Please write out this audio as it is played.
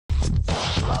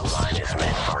is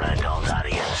meant for an adult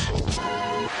audience.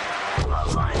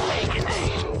 Loveline may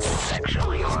contain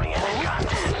sexually oriented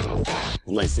content.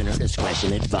 Listener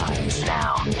discretion advised.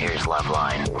 Now, here's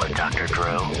Loveline with Dr. Drew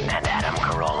and Adam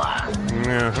Carolla.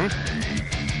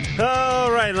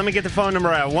 All right, let me get the phone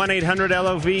number out.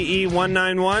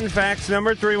 1-800-LOVE-191. Fax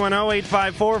number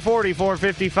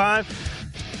 310-854-4455.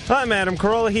 I'm Adam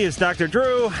Carolla. He is Dr.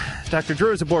 Drew. Dr.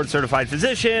 Drew is a board-certified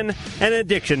physician and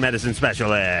addiction medicine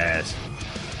specialist.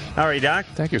 How are you, Doc?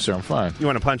 Thank you, sir. I'm fine. You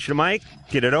want to punch the mic?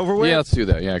 Get it over with? Yeah, let's do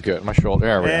that. Yeah, good. My shoulder.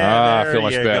 There we go. I feel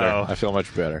much better. I feel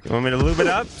much better. You want me to lube it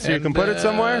up so you can put it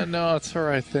somewhere? No, it's all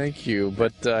right. Thank you.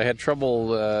 But I had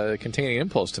trouble containing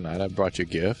impulse tonight. I brought you a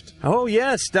gift. Oh,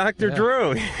 yes, Dr.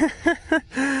 Drew.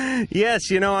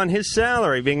 Yes, on his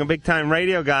salary, being a big-time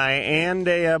radio guy and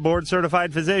a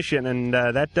board-certified physician, and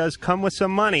that does come with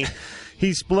some money.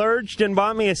 He splurged and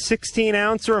bought me a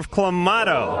 16-ouncer of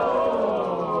Clamato.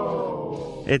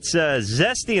 It's a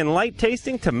zesty and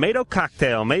light-tasting tomato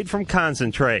cocktail made from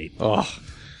concentrate. Oh,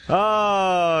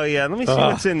 yeah. Let me see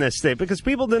what's in this thing, because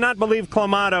people do not believe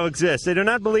Clamato exists. They do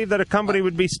not believe that a company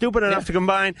would be stupid enough to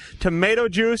combine tomato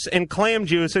juice and clam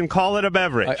juice and call it a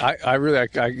beverage. I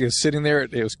was sitting there.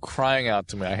 It was crying out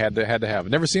to me. I had to have it.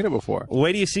 Never seen it before.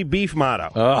 Wait till you see Beef Motto.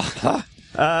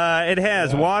 It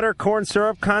has water, corn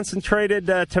syrup, concentrated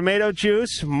tomato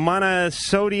juice,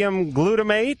 monosodium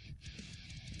glutamate.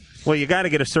 Well, you got to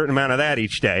get a certain amount of that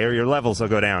each day, or your levels will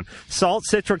go down. Salt,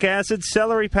 citric acid,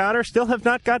 celery powder. Still have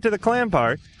not got to the clam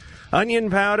part.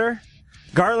 Onion powder,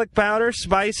 garlic powder,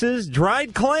 spices,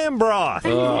 dried clam broth.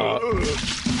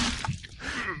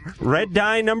 Red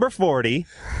dye number 40,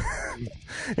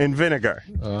 and vinegar.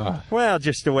 Well,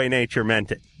 just the way nature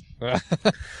meant it.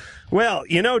 Well,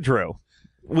 Drew,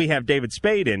 we have David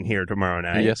Spade in here tomorrow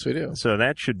night. Yes, we do. So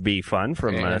that should be fun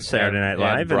from Saturday Night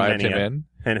Live. And bribed him in.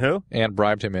 And who? And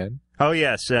bribed him in. Oh,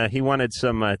 yes. He wanted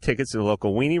some tickets to the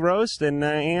local weenie roast, and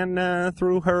Ann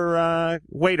threw her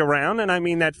weight around, and I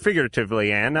mean that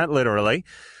figuratively, Ann, not literally,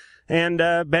 and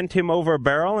bent him over a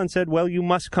barrel and said, well, you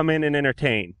must come in and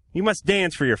entertain. You must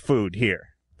dance for your food here.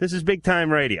 This is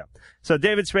big-time radio. So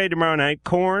David Spade tomorrow night,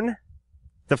 Korn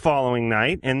the following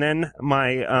night, and then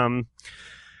my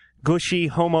gushy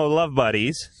homo love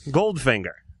buddies,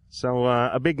 Goldfinger. So,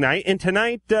 a big night. And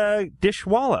tonight,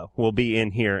 Dishwalla will be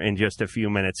in here in just a few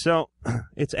minutes. So,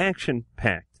 it's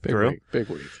action-packed, Drew. Big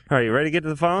week. All right, you ready to get to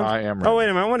the phone? I am ready. Oh, wait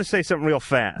a minute. I want to say something real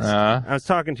fast. I was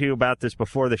talking to you about this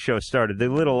before the show started. The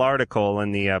little article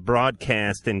in the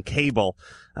broadcast and cable,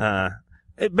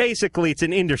 basically, it's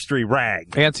an industry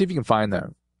rag. And see if you can find that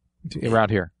around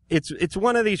here. It's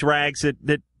one of these rags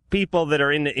that people that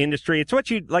are in the industry, it's what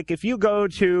you, like if you go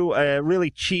to a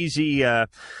really cheesy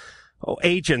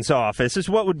agent's office, is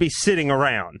what would be sitting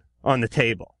around on the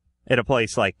table at a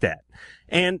place like that.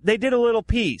 And they did a little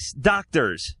piece,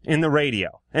 doctors in the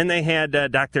radio. And they had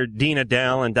Dr. Dina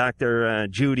Dell and Dr.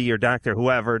 Judy or Dr.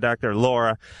 whoever, Dr.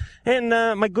 Laura. And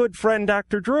my good friend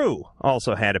Dr. Drew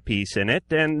also had a piece in it.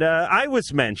 And I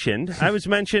was mentioned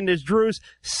as Drew's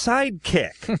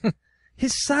sidekick.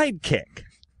 His sidekick.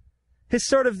 His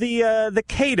sort of the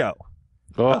Cato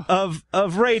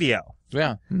of radio.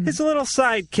 Yeah. His little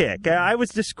sidekick. I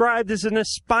was described as an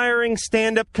aspiring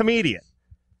stand-up comedian.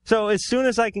 So as soon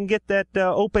as I can get that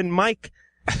open mic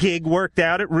gig worked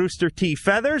out at Rooster T.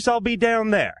 Feathers, I'll be down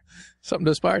there. Something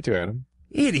to aspire to, Adam.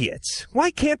 Idiots.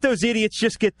 Why can't those idiots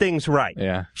just get things right?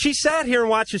 Yeah. She sat here and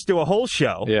watched us do a whole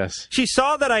show. Yes. She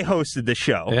saw that I hosted the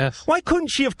show. Yes. Why couldn't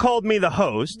she have called me the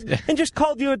host and just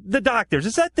called you the doctors?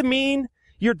 Is that demean?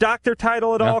 Your doctor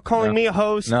title at all, calling me a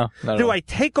host? No, not at all. Do I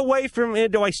take away from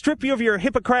it? Do I strip you of your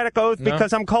Hippocratic oath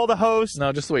because I'm called a host?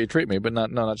 No, just the way you treat me, but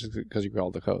not just because you're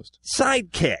called the host.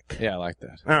 Sidekick. Yeah, I like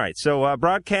that. All right, so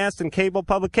broadcast and cable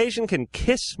publication can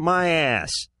kiss my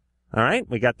ass. All right,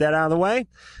 we got that out of the way.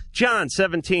 John,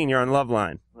 17, you're on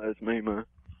Loveline. That's me, man.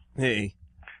 Hey.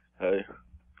 Hey.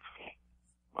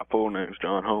 My full name's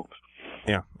John Holmes.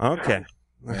 Yeah, okay.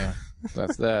 Yeah,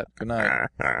 that's that. Good night.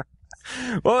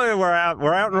 Well, we're out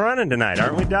and running tonight,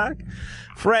 aren't we, Doc?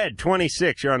 Fred,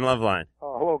 26, you're on Loveline.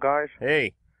 Hello, guys.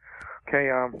 Hey. Okay,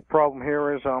 problem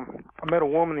here is I met a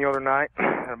woman the other night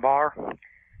at a bar,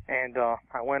 and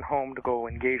I went home to go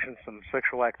engage in some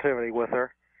sexual activity with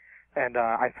her, and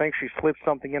I think she slipped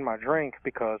something in my drink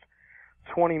because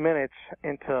 20 minutes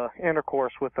into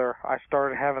intercourse with her, I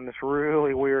started having this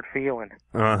really weird feeling.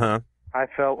 Uh-huh. I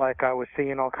felt like I was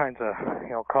seeing all kinds of,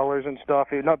 colors and stuff.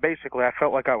 Basically, I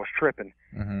felt like I was tripping.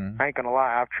 Mm-hmm. I ain't gonna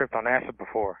lie, I've tripped on acid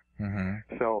before.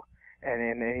 Mm-hmm. So,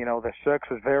 and the sex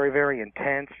was very, very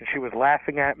intense, and she was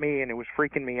laughing at me, and it was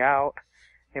freaking me out.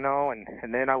 you know,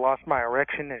 and then I lost my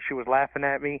erection, and she was laughing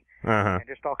at me, Uh-huh. and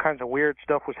just all kinds of weird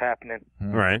stuff was happening.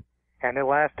 Right. And it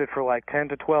lasted for like 10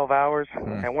 to 12 hours,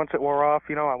 and once it wore off,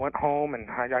 you know, I went home, and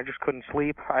I just couldn't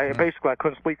sleep. Basically, I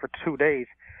couldn't sleep for 2 days.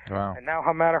 Wow. And now,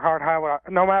 no matter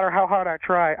how hard I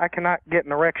try, I cannot get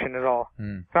an erection at all.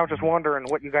 So I was just wondering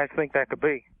what you guys think that could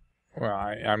be. Well,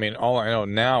 I mean, all I know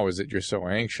now is that you're so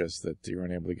anxious that you're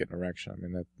unable to get an erection. I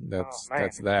mean, that's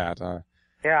that.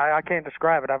 Yeah, I can't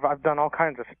describe it. I've done all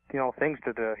kinds of, you know, things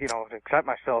to accept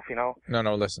myself, you know.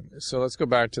 No, listen. So let's go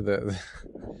back to the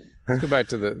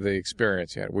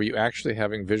experience you had. Were you actually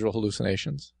having visual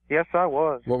hallucinations? Yes, I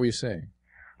was. What were you seeing?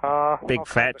 Big all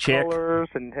fat kinds of chick. colors,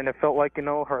 and it felt like, you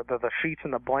know, the sheets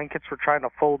and the blankets were trying to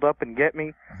fold up and get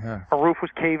me. Her roof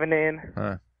was caving in,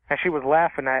 and she was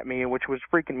laughing at me, which was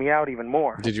freaking me out even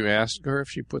more. Did you ask her if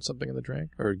she put something in the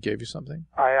drink or gave you something?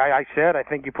 I said, I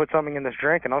think you put something in this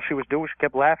drink, and all she was doing was she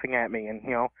kept laughing at me, and, you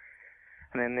know,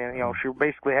 and then, you know, she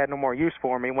basically had no more use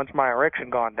for me. Once my erection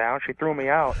gone down, she threw me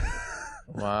out.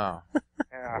 Wow.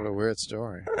 Yeah. What a weird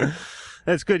story.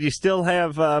 That's good. You still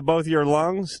have both your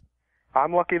lungs?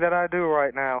 I'm lucky that I do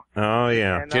right now. Oh,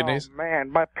 yeah. And, Kidneys? oh,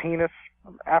 man, my penis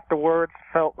afterwards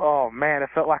felt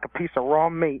like a piece of raw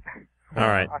meat. All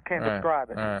right. I can't describe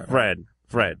it. All right.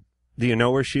 Fred, do you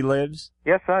know where she lives?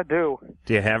 Yes, I do.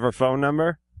 Do you have her phone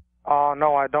number? Oh,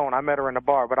 no, I don't. I met her in the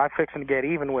bar, but I'm fixing to get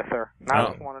even with her. And I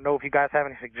just want to know if you guys have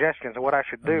any suggestions of what I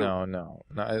should do. No.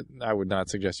 I would not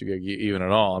suggest you get even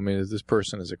at all. I mean, this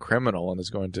person is a criminal and is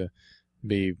going to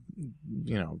be,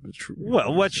 you know...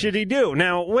 Well, what should he do?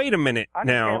 Now, wait a minute. I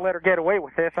can't let her get away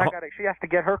with this. She has to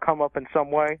get her come up in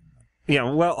some way.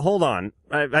 Yeah, well, hold on.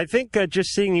 I think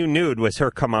just seeing you nude was her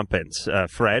comeuppance,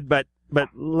 Fred. But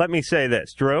let me say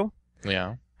this, Drew.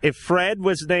 Yeah. If Fred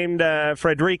was named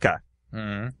Frederica,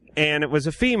 and it was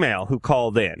a female who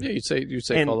called in, yeah, you'd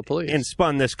say call the police and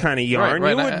spun this kind of yarn,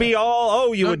 right,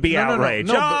 you would be outraged.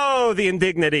 No, the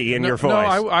indignity in your voice.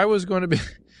 No, I was going to be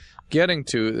getting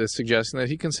to the suggestion that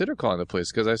he consider calling the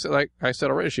police because I said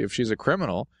already, if she's a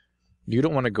criminal, you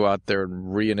don't want to go out there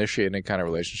and reinitiate any kind of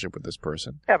relationship with this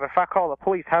person. Yeah, but if I call the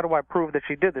police, how do I prove that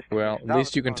she did this? Well, at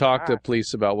least you can talk to the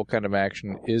police about what kind of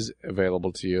action is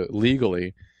available to you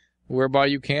legally, whereby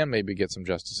you can maybe get some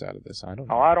justice out of this. I don't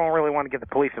know. Oh, I don't really want to get the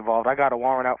police involved. I got a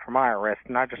warrant out for my arrest,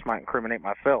 and I just might incriminate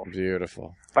myself.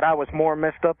 Beautiful. But I was more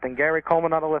messed up than Gary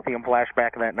Coleman on a lithium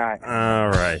flashback that night. All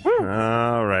right.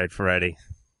 All right, Freddie.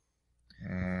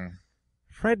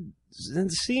 Fred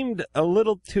seemed a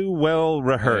little too well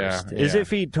rehearsed, as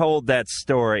if he told that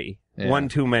story one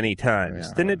too many times.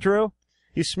 Yeah. Didn't it, Drew?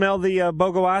 You smell the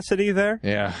bogosity there?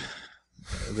 Yeah.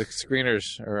 The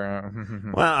screeners are...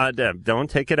 Well, don't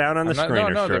take it out on the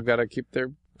screeners. No, they've got to keep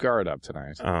their guard up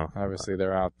tonight. Oh. Obviously,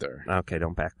 they're out there. Okay,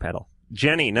 don't backpedal.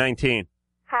 Jenny, 19.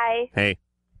 Hi. Hey.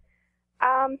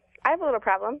 I have a little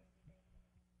problem.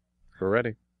 We're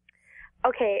ready.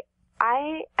 Okay,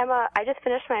 I just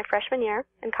finished my freshman year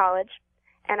in college,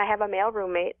 and I have a male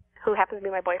roommate who happens to be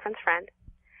my boyfriend's friend.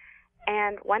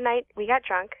 And one night we got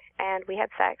drunk and we had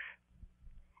sex,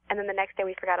 and then the next day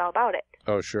we forgot all about it.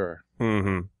 Oh, sure.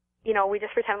 Mm-hmm. You know, we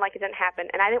just pretended like it didn't happen,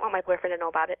 and I didn't want my boyfriend to know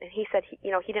about it. And he said, he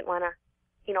didn't want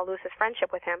to, lose his friendship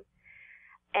with him.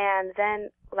 And then,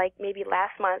 like maybe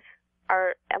last month,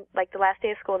 or like the last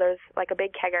day of school, there was like a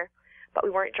big kegger, but we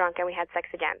weren't drunk and we had sex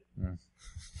again.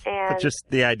 And But just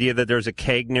the idea that there's a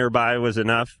keg nearby was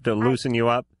enough to loosen you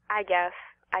up? I guess.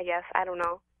 I don't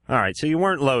know. All right, so you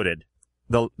weren't loaded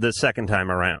the second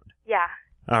time around. Yeah.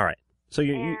 All right. So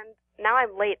And now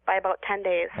I'm late by about 10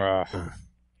 days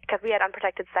because we had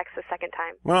unprotected sex the second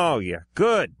time. Oh, yeah.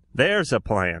 Good. There's a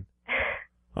plan.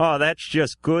 Oh, that's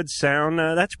just good sound.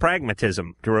 That's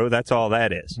pragmatism, Drew. That's all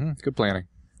that is. Good planning.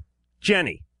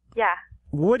 Jenny. Yeah.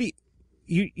 What do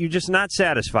you're just not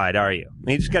satisfied, are you?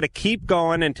 You just got to keep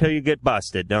going until you get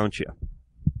busted, don't you?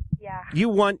 Yeah. You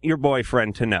want your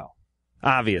boyfriend to know,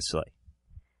 obviously.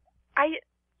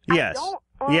 Yes.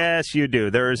 Yes, you do.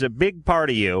 There is a big part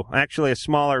of you, actually a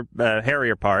smaller,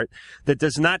 hairier part, that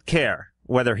does not care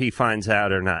whether he finds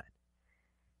out or not.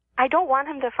 I don't want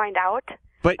him to find out.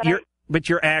 But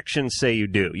your actions say you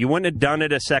do. You wouldn't have done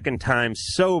it a second time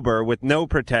sober with no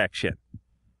protection.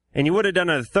 And you would have done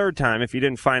it a third time if you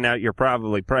didn't find out you're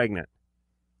probably pregnant.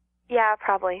 Yeah,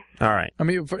 probably. All right. I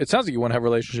mean, it sounds like you want to have a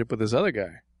relationship with this other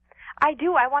guy. I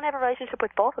do. I want to have a relationship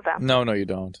with both of them. No, you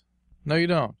don't. No, you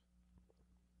don't.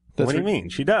 What do you mean?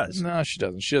 She does. No, she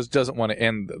doesn't. She just doesn't want to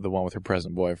end the one with her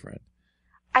present boyfriend.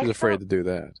 She's afraid to do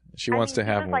that. She wants to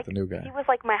have one with the new guy. He was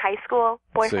like my high school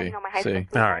boyfriend. My high school boyfriend.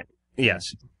 All right.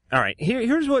 Yes. All right.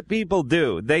 Here's what people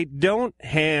do. They don't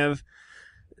have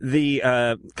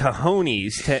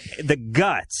cojones, the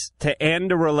guts to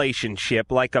end a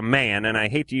relationship like a man, and I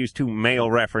hate to use two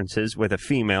male references with a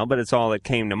female, but it's all that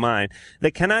came to mind.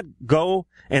 They cannot go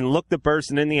and look the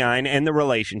person in the eye and end the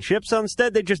relationship, so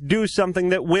instead they just do something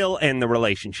that will end the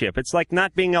relationship. It's like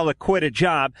not being able to quit a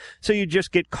job, so you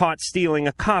just get caught stealing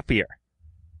a copier.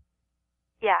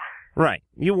 Yeah. Right.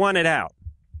 You want it out.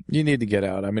 You need to get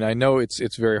out. I mean, I know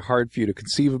it's very hard for you to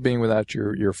conceive of being without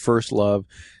your first love.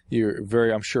 You're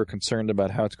very, I'm sure, concerned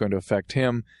about how it's going to affect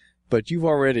him, but you've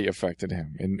already affected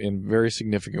him in very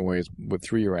significant ways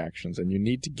through your actions, and you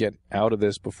need to get out of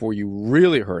this before you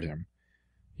really hurt him.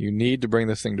 You need to bring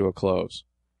this thing to a close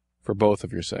for both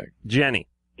of your sake. Jenny.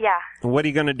 Yeah. What are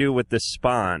you going to do with this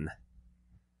spawn?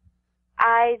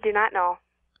 I do not know.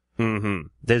 Mm-hmm.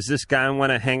 Does this guy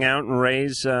want to hang out and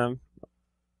raise a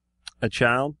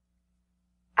child?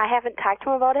 I haven't talked to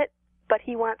him about it, but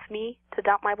he wants me to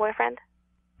dump my boyfriend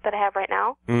that I have right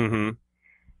now. Mm-hmm.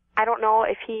 I don't know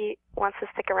if he wants to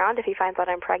stick around if he finds out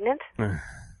I'm pregnant. I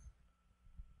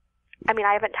mean,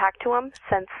 I haven't talked to him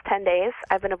since 10 days.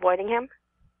 I've been avoiding him.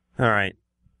 All right.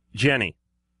 Jenny.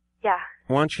 Yeah.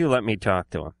 Why don't you let me talk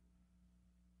to him?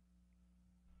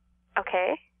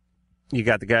 Okay. You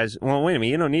got the guy's... Well, wait a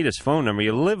minute. You don't need his phone number.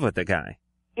 You live with the guy.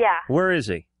 Yeah. Where is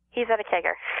he? He's at a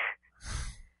kegger.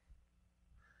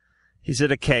 He's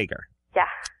at a kegger. Yeah.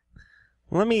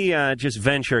 Let me just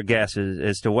venture a guess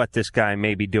as to what this guy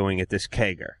may be doing at this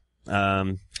kegger.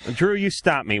 Drew, you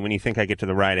stop me when you think I get to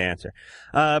the right answer.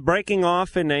 Breaking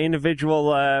off in an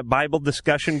individual Bible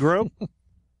discussion group?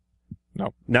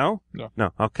 No. No? No.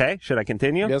 No. Okay. Should I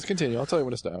continue? Yes, continue. I'll tell you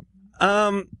when to stop.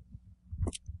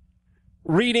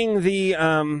 Reading the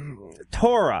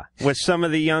Torah with some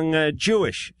of the young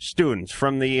Jewish students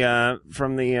from the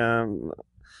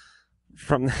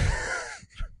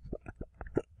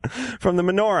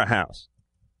menorah house.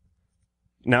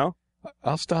 No?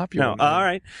 I'll stop you. No. All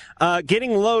right.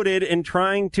 Getting loaded and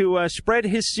trying to spread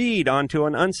his seed onto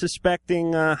an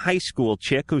unsuspecting high school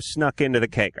chick who snuck into the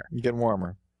kegger. Getting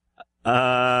warmer.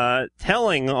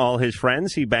 Telling all his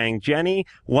friends he banged Jenny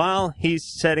while he's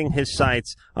setting his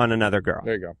sights on another girl.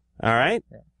 There you go. All right?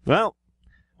 Yeah. Well,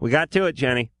 we got to it,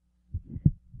 Jenny.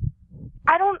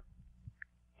 I don't...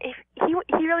 If he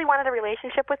really wanted a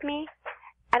relationship with me,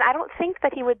 and I don't think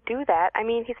that he would do that. I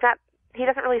mean, he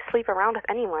doesn't really sleep around with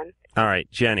anyone. All right,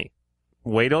 Jenny.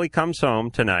 Wait till he comes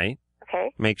home tonight.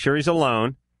 Okay. Make sure he's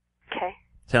alone. Okay.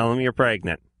 Tell him you're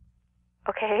pregnant.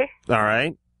 Okay. All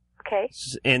right? Okay.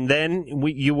 And then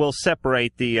you will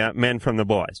separate the men from the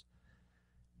boys.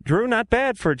 Drew, not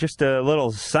bad for just a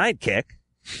little sidekick.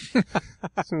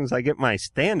 As soon as I get my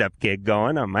stand-up gig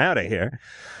going, I'm out of here.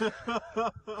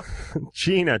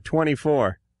 Gina,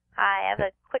 24. Hi, I have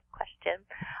a quick question.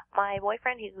 My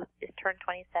boyfriend, who is turned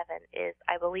 27, is,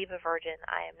 I believe, a virgin.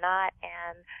 I am not,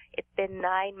 and it's been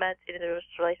 9 months into this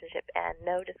relationship, and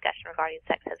no discussion regarding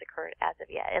sex has occurred as of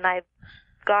yet. And I've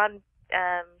gone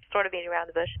sort of beating around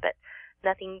the bush, but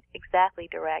nothing exactly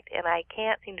direct, and I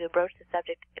can't seem to broach the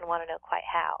subject and want to know quite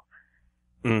how.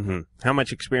 Mm-hmm. How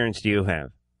much experience do you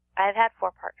have? I've had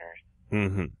 4 partners.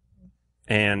 Mm-hmm.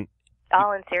 And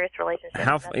all in serious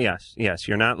relationships. Yes,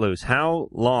 you're not loose. How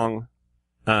long,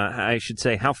 I should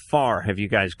say, how far have you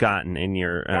guys gotten in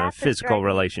your physical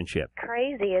relationship?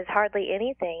 Crazy is hardly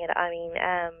anything. I mean,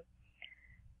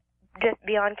 just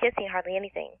beyond kissing, hardly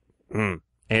anything.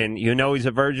 And you know he's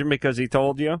a virgin because he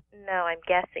told you? No, I'm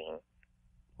guessing.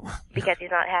 Because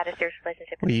he's not had a serious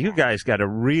relationship. Well, you guys got a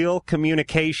real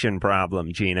communication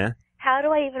problem, Gina. How do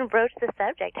I even broach the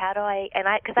subject? How do I,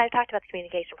 because I've talked about the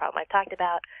communication problem. I've talked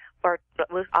about, or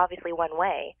obviously one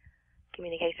way,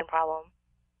 communication problem.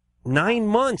 9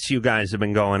 months you guys have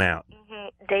been going out.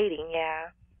 Mm-hmm. Dating, yeah.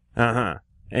 Uh-huh.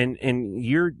 And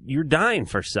you're dying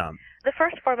for some. The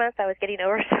first 4 months I was getting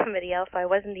over somebody else, so I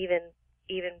wasn't even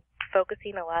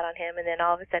focusing a lot on him, and then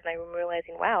all of a sudden I'm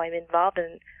realizing, wow, I'm involved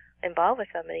with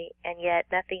somebody, and yet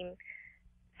nothing.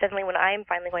 Suddenly, when I'm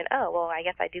finally going, oh well, I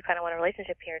guess I do kind of want a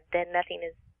relationship here, then nothing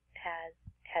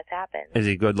has happened. Is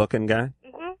he a good-looking guy?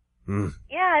 Mm-hmm.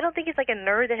 Yeah, I don't think he's like a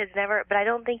nerd that has never, but I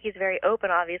don't think he's very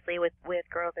open, obviously, with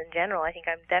girls in general. I think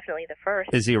I'm definitely the first.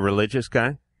 Is he a religious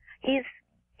guy? He's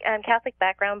Catholic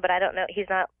background, but I don't know. He's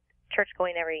not church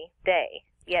going every day.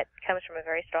 Yet comes from a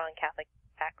very strong Catholic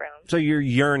background. So you're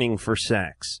yearning for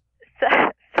sex?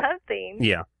 Something.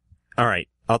 Yeah. All right.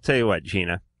 I'll tell you what,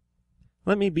 Gina.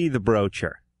 Let me be the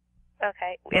broacher.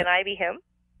 Okay. And I be him?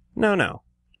 No.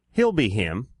 He'll be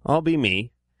him. I'll be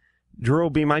me. Drew will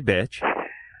be my bitch.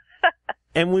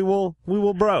 And we will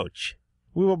broach.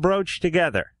 We will broach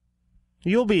together.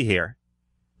 You'll be here.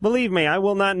 Believe me, I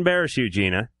will not embarrass you,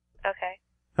 Gina. Okay.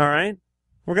 All right?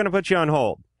 We're going to put you on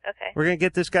hold. Okay. We're going to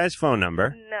get this guy's phone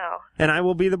number, No, and I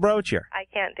will be the broacher. I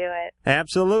can't do it.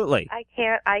 Absolutely.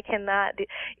 I cannot do.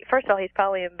 First of all, he's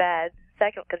probably in bed.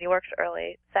 Second, because he works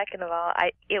early. Second of all,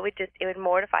 it would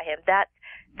mortify him.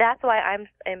 That's why I'm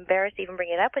embarrassed to even bring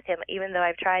it up with him, even though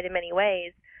I've tried in many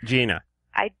ways. Gina.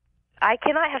 I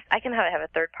cannot have a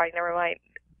third party. Never mind.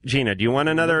 Gina, do you want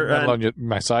another?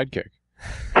 My sidekick.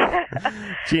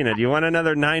 Gina, do you want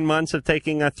another 9 months of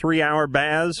taking a 3-hour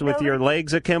baths with your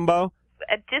legs akimbo?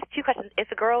 Just two questions. If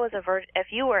the girl was a virgin, if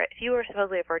you were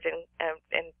supposedly a virgin,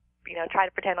 and try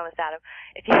to pretend on this, Adam.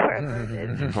 If you were a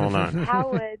virgin, hold on.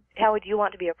 How would you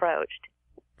want to be approached?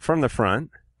 From the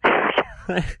front.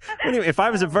 Anyway, if I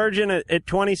was a virgin at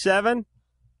 27,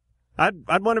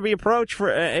 I'd want to be approached for.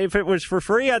 If it was for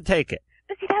free, I'd take it.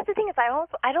 But see, that's the thing is,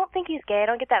 I don't think he's gay. I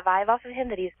don't get that vibe off of him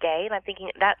that he's gay, and I'm thinking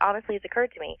that honestly has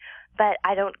occurred to me. But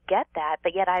I don't get that.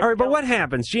 But yet All right, but what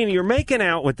happens, Gina? You're making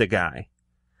out with the guy,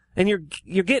 and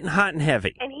you're getting hot and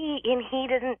heavy. And he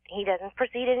doesn't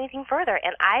proceed anything further.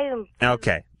 And I am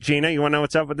okay. Gina, you want to know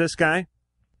what's up with this guy?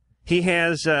 He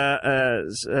has a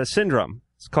syndrome.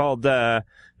 It's called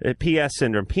PS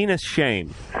syndrome, penis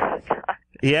shame.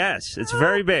 Yes, it's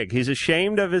very big. He's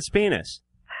ashamed of his penis.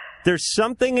 There's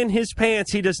something in his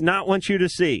pants he does not want you to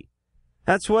see.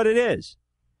 That's what it is.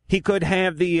 He could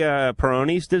have the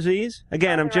Peyronie's disease.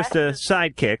 Again, I'm just a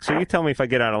sidekick, so you tell me if I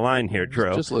get out of line here,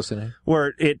 Drew. Just listening.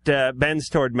 Where it bends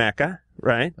toward Mecca,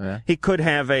 right? Yeah. He could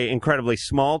have an incredibly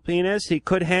small penis. He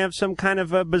could have some kind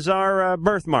of a bizarre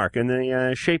birthmark in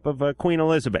the shape of Queen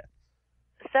Elizabeth.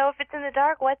 So if it's in the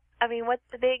dark, what's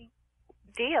the big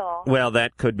deal? Well,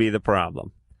 that could be the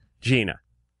problem. Gina,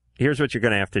 here's what you're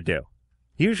going to have to do.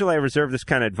 Usually I reserve this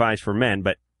kind of advice for men,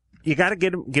 but you got to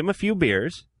give him a few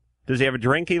beers. Does he have a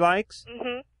drink he likes?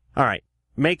 Mm-hmm. All right.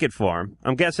 Make it for him.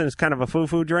 I'm guessing it's kind of a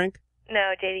foo-foo drink?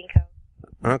 No, JD &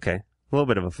 Co. Okay. A little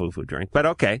bit of a foo-foo drink, but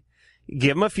okay.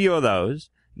 Give him a few of those.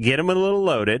 Get him a little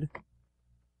loaded.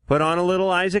 Put on a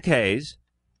little Isaac Hayes.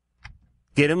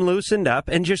 Get him loosened up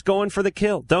and just go in for the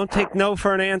kill. Don't take no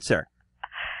for an answer.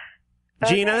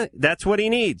 Okay. Gina, that's what he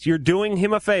needs. You're doing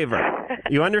him a favor.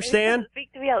 You understand?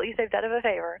 Speak to me, at least I've done him a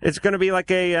favor. It's going to be like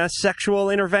a sexual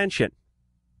intervention.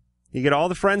 You get all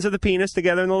the friends of the penis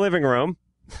together in the living room.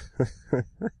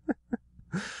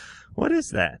 What is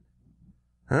that?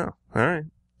 Oh, all right.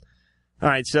 All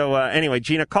right, so anyway,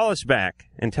 Gina, call us back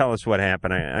and tell us what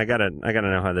happened. I gotta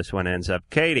know how this one ends up.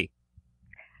 Katie.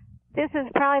 This is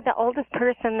probably the oldest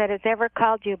person that has ever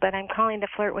called you, but I'm calling to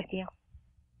flirt with you.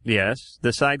 Yes, the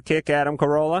sidekick, Adam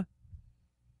Carolla.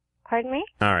 Pardon me?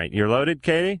 All right, you're loaded,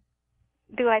 Katie?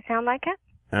 Do I sound like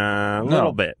it? A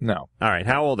little bit. No. All right,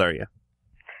 how old are you?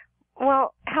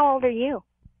 Well, how old are you?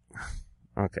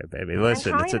 Okay, baby,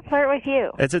 listen. I'm calling to flirt with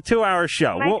you. It's a 2-hour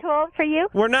show. Am I too old for you?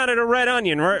 We're not at a Red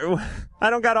Onion. I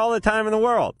don't got all the time in the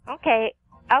world. Okay,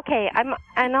 I'm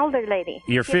an older lady.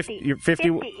 You're 50. You're 50.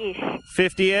 50-ish.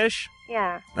 50-ish?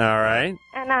 Yeah. All right.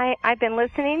 And I've been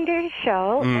listening to your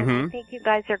show, and I think you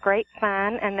guys are great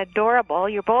fun and adorable.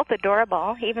 You're both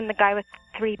adorable, even the guy with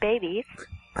 3 babies.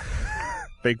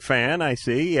 Big fan, I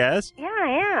see, yes. Yeah,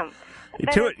 I am.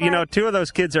 Two of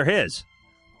those kids are his.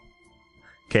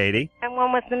 Katie. And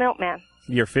one was the milkman.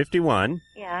 You're 51.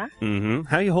 Yeah. Mm-hmm.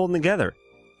 How are you holding together?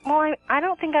 Well, I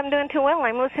don't think I'm doing too well.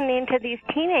 I'm listening to these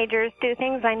teenagers do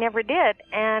things I never did,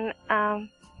 and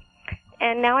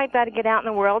now I've got to get out in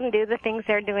the world and do the things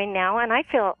they're doing now, and I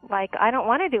feel like I don't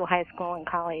want to do high school and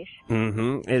college.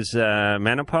 Mm-hmm. Is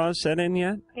menopause set in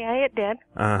yet? Yeah, it did.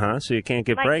 Uh-huh, so you can't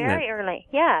get pregnant. Very early,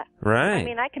 yeah. Right. I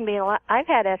mean, I can be a lot. I've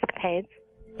had escapades.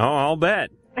 Oh, I'll bet.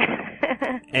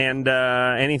 And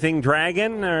anything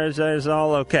dragging, or is it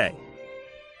all okay?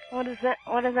 What is that?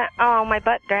 Oh, my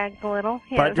butt drags a little.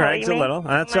 Yeah, butt drags a little.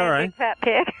 That's all right. Big fat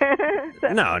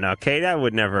pig. No, Kate, I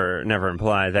would never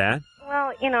imply that.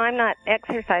 Well, I'm not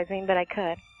exercising, but I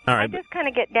could. All right. I just kind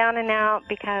of get down and out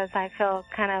because I feel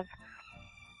kind of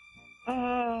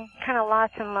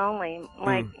lost and lonely.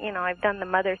 Like, I've done the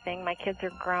mother thing. My kids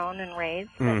are grown and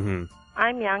raised. But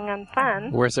I'm young and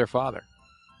fun. Where's their father?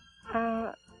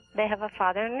 They have a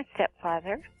father and a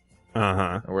stepfather.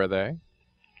 Uh-huh. Where are they?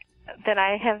 That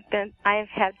I've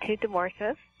had 2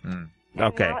 divorces.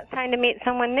 Okay. Now it's time to meet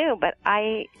someone new, but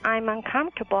I'm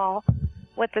uncomfortable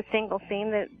with the single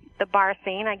scene, the bar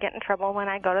scene. I get in trouble when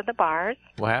I go to the bars.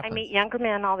 What happens? I meet younger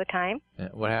men all the time. Yeah,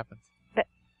 what happens?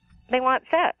 They want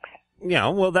sex. Yeah,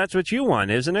 well, that's what you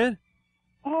want, isn't it?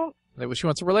 Well, she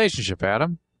wants a relationship,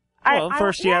 Adam. Well,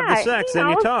 first you have the sex, then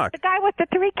you talk. The guy with the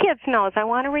 3 kids knows I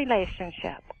want a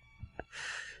relationship.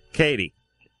 Katie,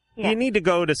 yes. You need to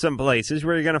go to some places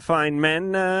where you're going to find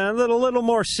men a little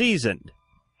more seasoned.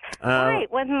 Right,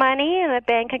 with money and a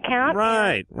bank account.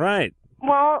 Right.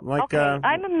 Well, Like, okay,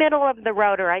 I'm a middle of the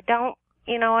roader. I don't,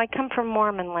 I come from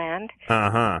Mormon land.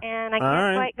 Uh-huh. And I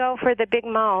can't quite go for the big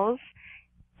mows.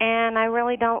 And I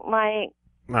really don't like...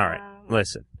 All right,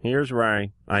 listen. Here's where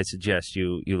I suggest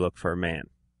you look for a man.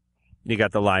 You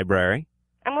got the library.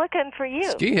 I'm looking for you.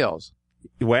 Ski Hills.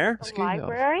 Where? The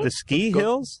library? The Ski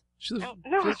Hills? She's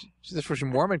No. She's from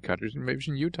Mormon countries, maybe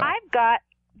she's in Utah. I've got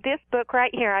this book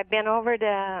right here. I've been over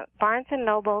to Barnes &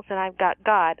 Noble's, and I've got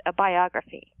God, a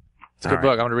biography. It's a good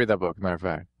book. I'm going to read that book, matter of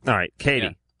fact. All right,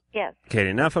 Katie. Yes. Katie,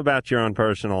 enough about your own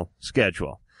personal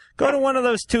schedule. Go to one of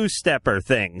those two-stepper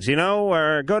things,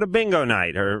 or go to bingo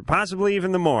night, or possibly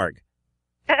even the morgue.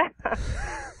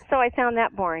 So I sound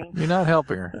that boring. You're not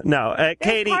helping her. No,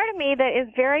 Katie. There's part of me that is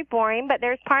very boring, but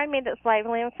there's part of me that's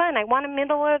lively and fun. I want a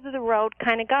middle-of-the-road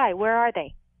kind of guy. Where are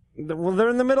they? Well, they're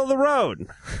in the middle of the road.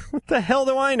 What the hell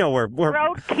do I know where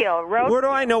Roadkill. Where do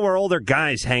I know where older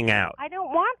guys hang out? I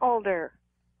don't want older.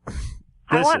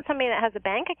 I want somebody that has a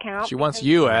bank account. She wants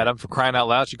you, Adam, for crying out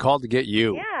loud. She called to get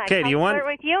you. Yeah, Katie, you want flirt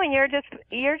with you, and you're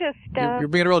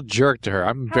being a real jerk to her.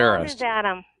 I'm embarrassed. How old is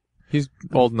Adam? He's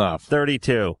old enough.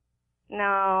 32.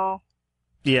 No.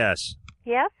 Yes.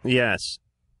 Yes? Yes.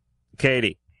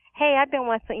 Katie. Hey, I've been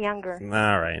with the younger.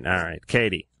 All right.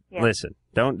 Katie, Yes. listen.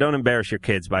 Don't embarrass your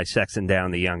kids by sexing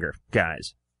down the younger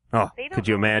guys. Oh, They don't could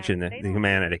you know imagine that. the They don't.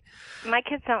 humanity? My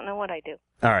kids don't know what I do.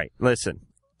 All right, listen.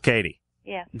 Katie.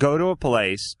 Yes. Go to a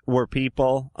place where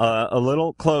people a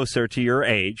little closer to your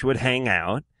age would hang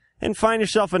out and find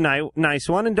yourself a nice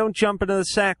one, and don't jump into the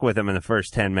sack with them in the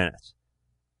first 10 minutes.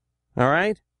 All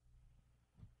right?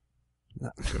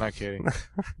 Good night, Katie.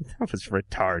 That was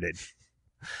retarded.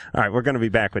 All right, we're going to be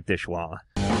back with Dishwalla.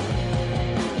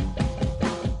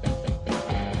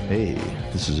 Hey,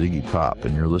 this is Iggy Pop,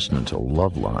 and you're listening to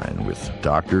Loveline with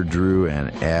Dr. Drew and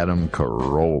Adam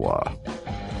Carolla.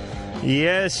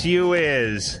 Yes, you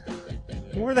is.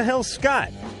 Where the hell's Scott?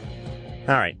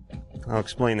 All right. I'll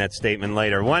explain that statement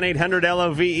later.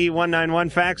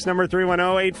 1-800-LOVE-191, fax number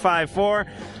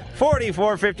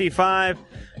 310-854-4455.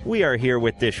 We are here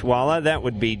with Dishwalla. That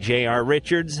would be J.R.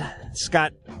 Richards,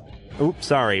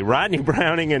 Rodney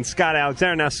Browning and Scott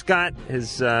Alexander. Now, Scott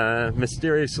has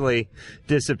mysteriously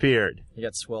disappeared. He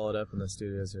got swallowed up in the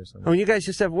studios or something. Oh, you guys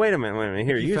just have... Wait a minute.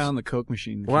 Here, you found the Coke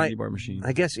machine, the candy bar machine.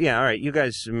 I guess, yeah, all right. You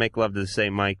guys make love to the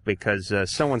same mic because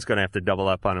someone's going to have to double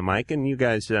up on a mic, and you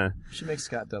guys should make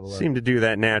Scott double up. Seem to do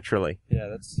that naturally. Yeah,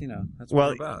 that's what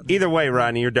we're about. Either way,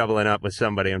 Rodney, you're doubling up with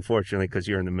somebody, unfortunately, because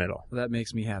you're in the middle. Well, that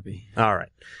makes me happy. All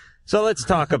right. So let's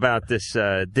talk about this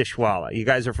Dishwalla. You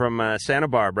guys are from Santa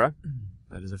Barbara.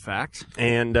 That is a fact.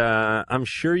 And I'm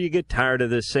sure you get tired of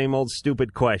the same old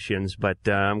stupid questions, but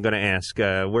I'm going to ask,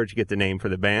 where'd you get the name for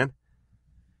the band?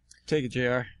 Take it,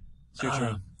 JR. It's your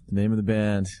turn. The name of the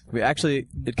band.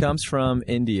 It comes from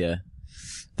India.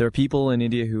 There are people in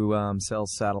India who sell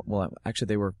satellite. Well, actually,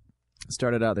 they were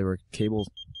cable.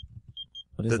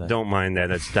 What is that? Don't mind that.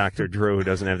 That's Dr. Drew, who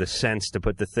doesn't have the sense to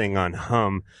put the thing on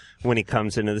hum when he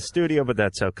comes into the studio, but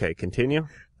that's okay. Continue.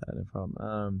 No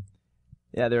problem.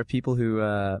 Yeah, there are people who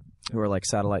are like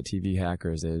satellite TV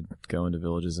hackers. They'd go into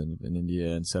villages in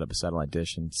India and set up a satellite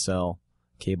dish and sell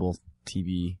cable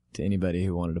TV to anybody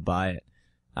who wanted to buy it.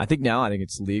 I think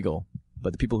it's legal,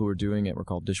 but the people who were doing it were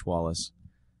called Dishwallas,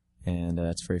 and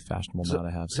it's very fashionable now to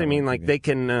have. So you mean like they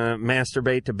can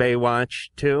masturbate to Baywatch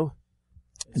too?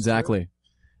 Exactly.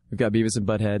 We've got Beavis and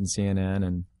Butthead and CNN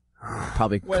and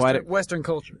probably Western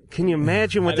culture. Can you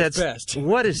imagine what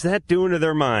what is that doing to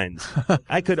their minds?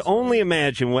 I could only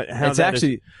imagine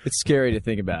it's scary to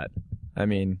think about. I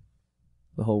mean,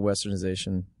 the whole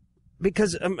westernization.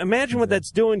 Because imagine what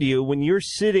that's doing to you when you're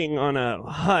sitting on a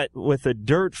hut with a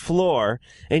dirt floor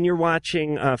and you're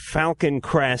watching Falcon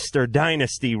Crest or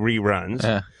Dynasty reruns.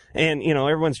 And,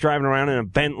 everyone's driving around in a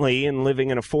Bentley and living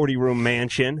in a 40-room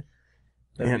mansion.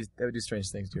 That would do strange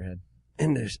things to your head.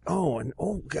 And there's,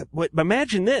 God, but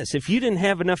imagine this. If you didn't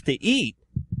have enough to eat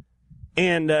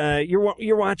and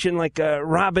you're watching like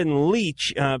Robin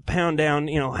Leach pound down,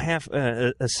 half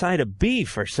a side of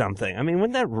beef or something. I mean,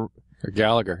 wouldn't that... Or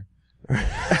Gallagher. These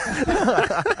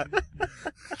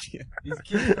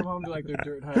kids come home to like their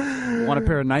dirt hut. Want a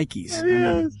pair of Nikes.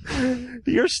 Yes.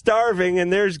 You're starving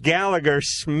and there's Gallagher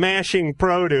smashing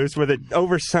produce with an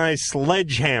oversized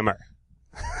sledgehammer.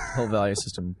 Whole value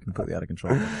system completely out of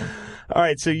control. All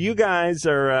right, so you guys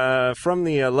are from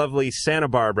the lovely Santa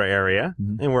Barbara area,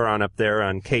 and we're on up there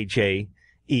on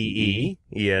KJEE.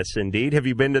 Yes, indeed. Have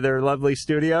you been to their lovely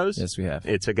studios? Yes, we have.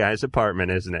 It's a guy's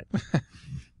apartment, isn't it?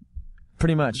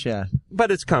 Pretty much, yeah.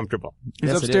 But it's comfortable.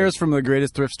 He's upstairs from the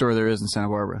greatest thrift store there is in Santa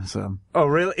Barbara. So. Oh,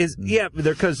 really? Yeah,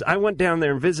 because I went down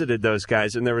there and visited those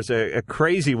guys, and there was a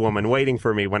crazy woman waiting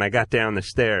for me when I got down the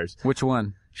stairs. Which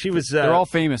one? She was. They're all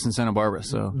famous in Santa Barbara,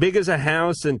 so. Big as a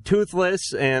house and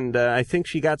toothless, and I think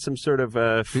she got some sort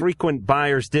of frequent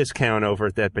buyer's discount over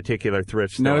at that particular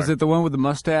thrift store. Now, is it the one with the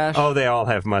mustache? Oh, they all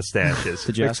have mustaches,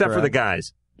 except for the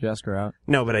guys. Did you ask her out?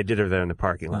 No, but I did her there in the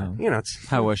parking lot. Oh. It's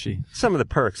how was she? Some of the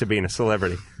perks of being a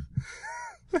celebrity.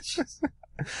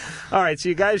 All right, so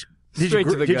you guys, did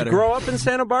you grow up in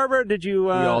Santa Barbara? Or did you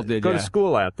we all did, go to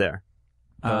school out there?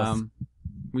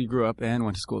 We grew up and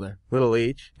went to school there. Little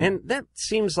each. And that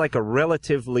seems like a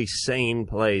relatively sane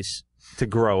place to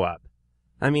grow up.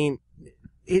 I mean,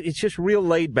 it's just real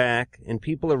laid back, and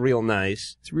people are real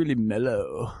nice. It's really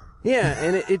mellow. Yeah,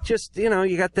 and it just, you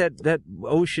got that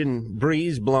ocean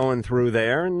breeze blowing through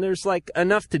there, and there's like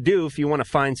enough to do if you want to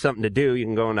find something to do. You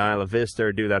can go into Isla Vista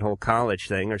or do that whole college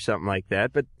thing or something like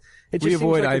that. But it just we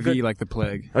avoid seems IV like the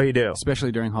plague. Oh, you do?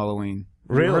 Especially during Halloween.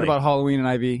 Really? You heard about Halloween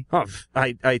and IV? Oh,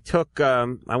 I took,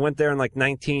 I went there in like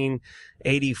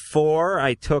 1984.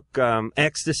 I took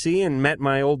ecstasy and met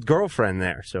my old girlfriend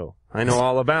there, so I know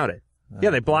all about it.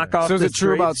 Yeah, they block off. So is the it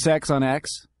true streets. about sex on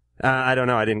X? I don't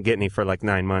know. I didn't get any for like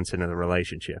 9 months into the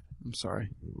relationship. I'm sorry.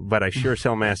 But I sure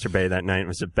still masturbated that night. It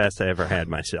was the best I ever had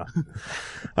myself.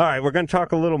 All right, we're going to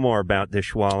talk a little more about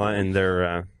Dishwalla and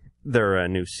their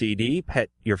new CD, Pet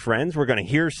Your Friends. We're going to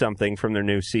hear something from their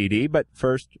new CD, but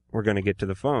first we're going to get to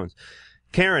the phones.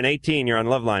 Karen, 18, you're on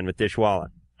Loveline with Dishwalla.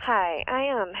 Hi, I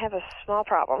have a small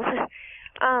problem.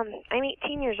 I'm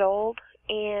 18 years old,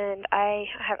 and I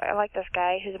like this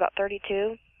guy who's about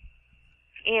 32.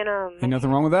 And ain't nothing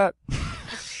wrong with that.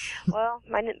 Well,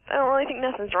 I don't really think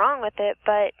nothing's wrong with it,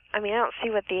 but I don't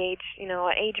see what the age,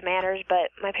 what age matters.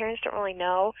 But my parents don't really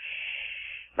know.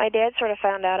 My dad sort of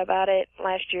found out about it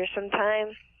last year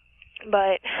sometime,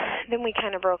 but then we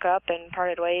kind of broke up and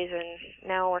parted ways, and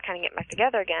now we're kind of getting back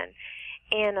together again.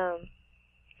 And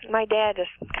my dad just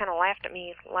kind of laughed at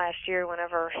me last year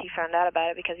whenever he found out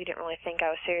about it, because he didn't really think I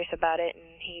was serious about it, and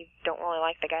he don't really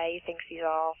like the guy. He thinks he's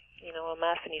all, a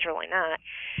mess, and he's really not.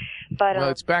 But well,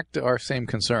 it's back to our same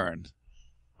concern.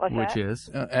 What's Which that? is?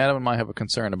 Adam and I have a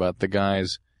concern about the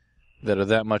guys that are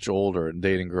that much older and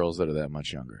dating girls that are that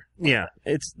much younger. Yeah,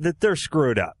 it's that they're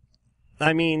screwed up.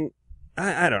 I mean,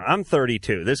 I don't know. I'm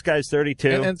 32. This guy's 32.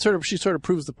 And she sort of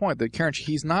proves the point that, Karen,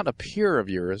 he's not a peer of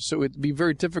yours, so it'd be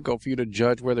very difficult for you to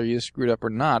judge whether he is screwed up or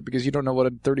not, because you don't know what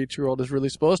a 32-year-old is really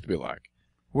supposed to be like.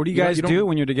 What do you guys do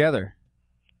when you're together?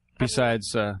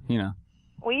 Besides,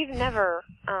 We've never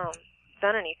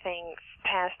done anything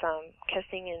past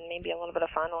kissing and maybe a little bit of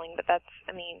fondling, but that's,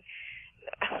 I'm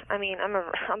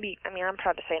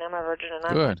proud to say it. I'm a virgin, and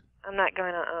I'm not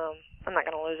gonna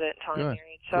lose it until I'm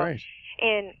married. So, Great.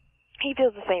 And he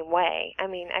feels the same way.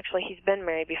 Actually, he's been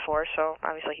married before, so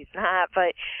obviously he's not.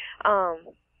 But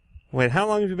wait, how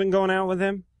long have you been going out with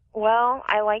him? well,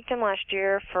 I liked him last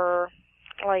year for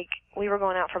we were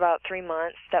going out for about 3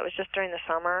 months. That was just during the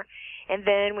summer. And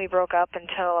then we broke up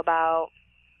until about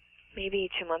maybe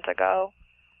 2 months ago.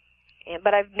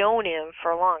 But I've known him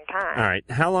for a long time. All right.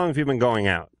 How long have you been going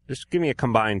out? Just give me a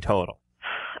combined total.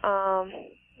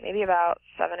 Maybe about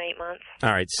 7-8 months. All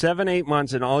right. 7-8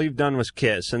 months, and all you've done was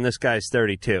kiss, and this guy's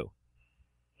 32.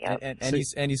 Yeah.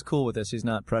 And he's cool with this. He's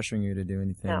not pressuring you to do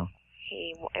anything. No.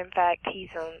 In fact, he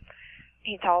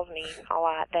tells me a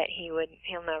lot that he'll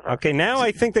never. Okay, now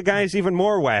I think the guy's even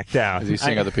more whacked out. Is he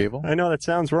seeing other people? I know that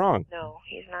sounds wrong. No,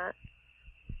 he's not.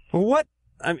 What?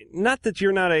 I mean, not that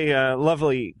you're not a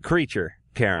lovely creature,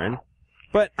 Karen,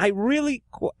 but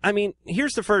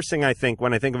here's the first thing I think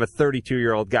when I think of a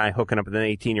 32-year-old guy hooking up with an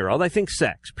 18-year-old. I think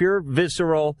sex. Pure,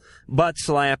 visceral,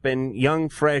 butt-slapping, young,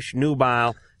 fresh,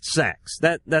 nubile sex.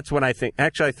 That's what I think.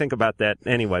 Actually, I think about that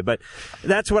anyway, but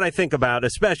that's what I think about,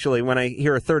 especially when I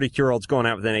hear a 32-year-old's going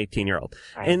out with an 18-year-old.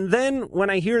 Right. And then when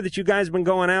I hear that you guys have been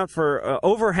going out for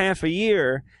over half a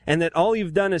year and that all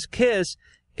you've done is kiss,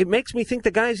 it makes me think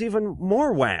the guy's even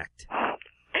more whacked.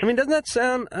 I mean, doesn't that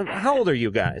sound... how old are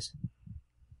you guys?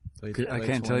 I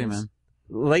can't tell you, man.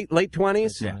 Late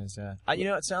 20s? Yeah.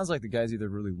 It sounds like the guy's either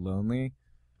really lonely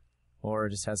or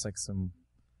just has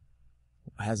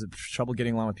has trouble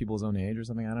getting along with people his own age or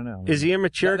something. I don't know. Is he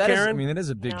immature, Karen? That is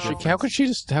a big difference. How can she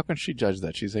judge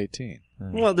that? She's 18.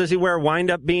 Well, does he wear a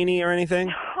wind-up beanie or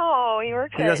anything? Oh, he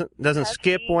works. He doesn't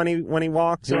skip when he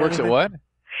walks. He works at what?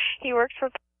 He works for.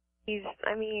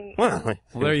 Well,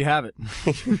 there you have it.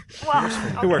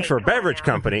 He works for a beverage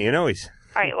company. He's.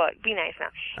 All right, look, be nice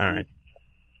now. All right.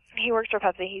 He works for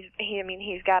Pepsi.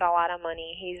 He's got a lot of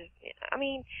money.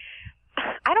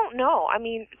 I don't know. I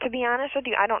mean, to be honest with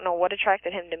you, I don't know what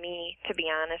attracted him to me, to be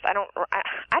honest. I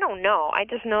don't know. I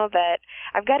just know that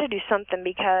I've got to do something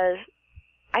because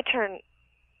I turn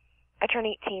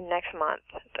 18 next month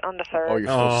on the 3rd. Oh, you're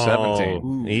still 17.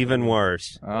 Ooh. Even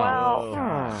worse. Oh. Well,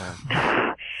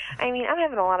 I mean, I'm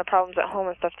having a lot of problems at home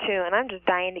and stuff too, and I'm just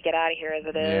dying to get out of here as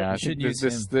it is. Yeah, I think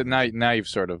now you've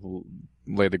sort of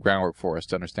laid the groundwork for us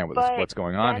to understand what's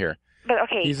going on here. But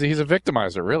okay, he's a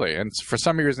victimizer, really, and for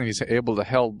some reason he's able to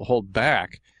hold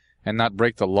back and not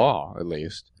break the law, at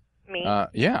least. Me?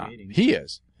 Yeah, he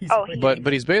is.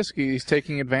 But he's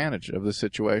taking advantage of the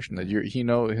situation that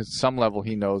some level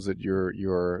he knows that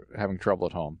you're having trouble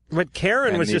at home. But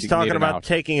Karen was just talking about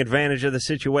taking advantage of the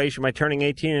situation by turning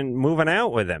 18 and moving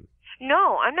out with him.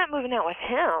 No, I'm not moving out with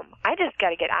him. I just got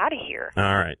to get out of here.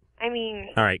 All right. I mean.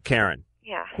 All right, Karen.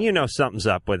 Yeah. You know something's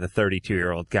up with a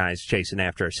 32-year-old guy's chasing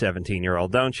after a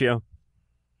 17-year-old, don't you?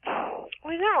 Well,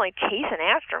 he's not really chasing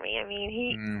after me. I mean,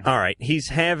 he... All right, he's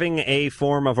having a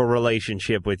form of a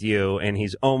relationship with you, and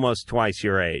he's almost twice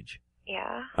your age.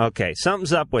 Yeah. Okay,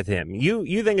 something's up with him.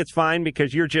 You think it's fine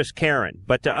because you're just Karen,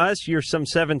 but to us, you're some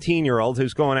 17-year-old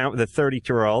who's going out with a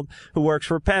 32-year-old who works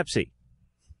for Pepsi.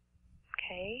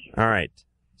 Okay. All right.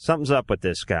 Something's up with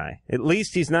this guy. At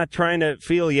least he's not trying to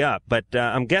feel you up, but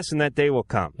I'm guessing that day will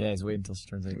come. Yeah, he's waiting until she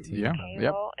turns 18. Yeah. Okay,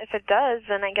 well, if it does,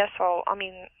 then I guess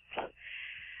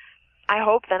I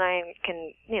hope then I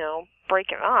can,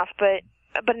 break him off. But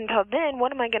until then,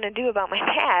 what am I going to do about my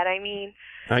dad? I mean...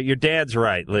 your dad's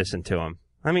right. Listen to him.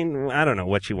 I mean, I don't know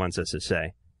what she wants us to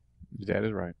say. Your dad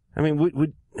is right. I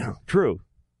mean, Drew,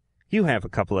 you have a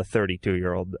couple of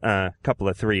 32-year-old, couple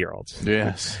of 3-year-olds.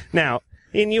 Yes. Now...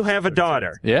 And you have a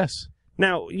daughter. Yes.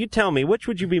 Now, you tell me, which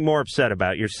would you be more upset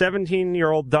about? Your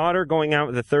 17-year-old daughter going out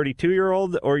with a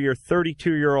 32-year-old or your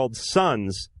 32-year-old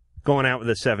sons going out with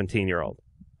a 17-year-old?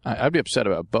 I'd be upset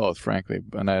about both, frankly.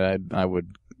 And I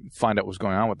would find out what was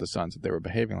going on with the sons if they were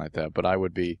behaving like that. But I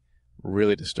would be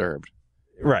really disturbed.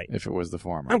 Right. If it was the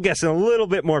former. I'm guessing a little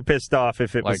bit more pissed off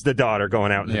if it was the daughter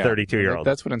going out with the 32-year-old.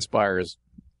 That's what inspires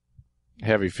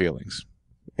heavy feelings.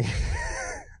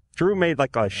 Drew made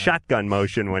like a shotgun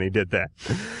motion when he did that.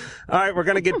 All right, we're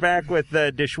going to get back with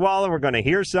Dishwalla. We're going to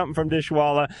hear something from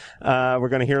Dishwalla. We're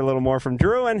going to hear a little more from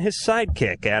Drew and his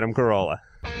sidekick, Adam Carolla.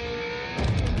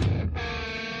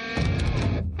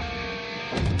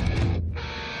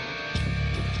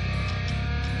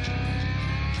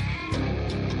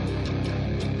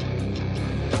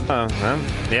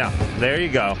 Yeah, there you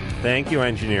go. Thank you,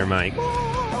 Engineer Mike.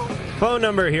 Phone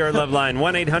number here at Loveline,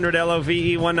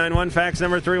 1-800-LOVE-191. Fax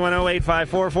number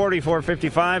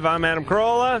 310-854-4455. I'm Adam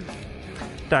Carolla.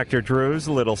 Dr. Drew's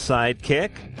little sidekick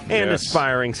and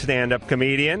aspiring stand-up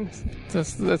comedian.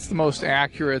 That's the most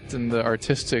accurate and the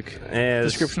artistic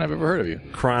description I've ever heard of you.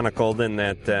 Chronicled in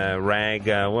that rag,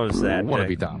 what was that? Want to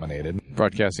be dominated.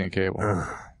 Broadcasting and cable.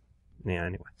 Yeah,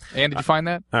 anyway. And did you find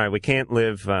that? All right, we cannot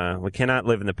live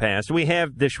in the past. We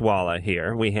have Dishwalla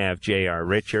here. We have J.R.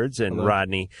 Richards and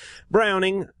Rodney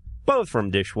Browning, both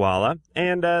from Dishwalla,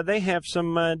 and they have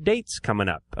some dates coming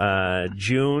up.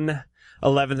 June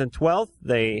 11th and 12th,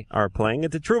 they are playing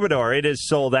at the Troubadour. It is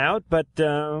sold out, but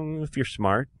if you're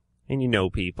smart and you know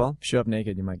people. Show up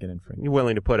naked, you might get in free. You're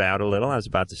willing to put out a little. I was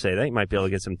about to say that. You might be able to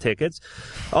get some tickets.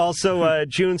 Also,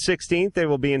 June 16th, they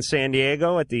will be in San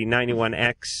Diego at the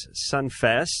 91X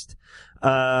Sunfest.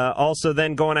 Also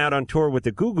then going out on tour with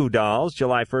the Goo Goo Dolls,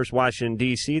 July 1st, Washington,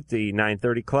 D.C. at the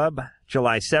 930 Club.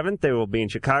 July 7th, they will be in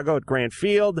Chicago at Grant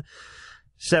Field.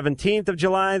 17th of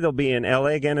July, they'll be in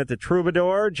L.A. again at the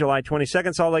Troubadour. July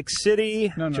 22nd, Salt Lake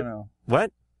City. No.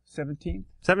 What? 17th?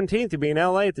 17th, you'll be in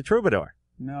L.A. at the Troubadour.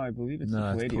 No, I believe it's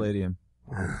the Palladium.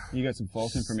 You got some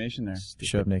false information there.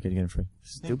 Show up naked, you get in free.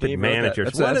 Stupid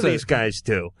managers. What do these guys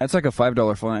do? That's like a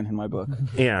 $5 fine in my book.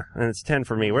 Yeah, and it's 10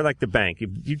 for me. We're like the bank.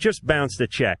 You just bounced a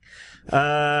check.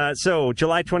 So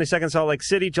July 22nd, Salt Lake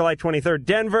City. July 23rd,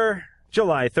 Denver.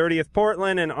 July 30th,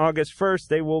 Portland. And August 1st,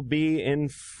 they will be in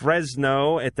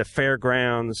Fresno at the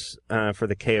fairgrounds for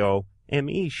the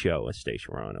KOME show, a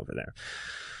station we're on over there.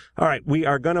 All right, we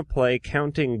are going to play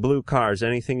Counting Blue Cars.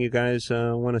 Anything you guys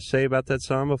want to say about that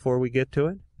song before we get to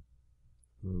it?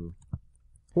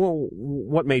 Well,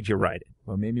 what made you write it?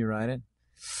 What made me write it?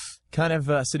 Kind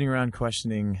of sitting around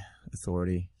questioning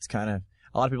authority. It's kind of,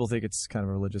 a lot of people think it's kind of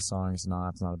a religious song. It's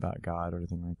not. It's not about God or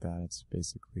anything like that. It's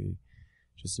basically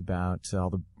just about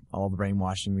all the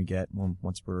brainwashing we get the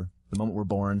moment we're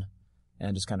born,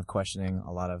 and just kind of questioning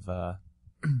a lot of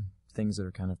things that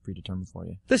are kind of predetermined for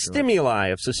you. The stimuli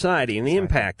of society and the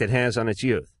impact it has on its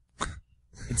youth.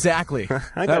 Exactly.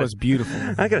 That was beautiful.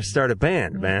 I got to start a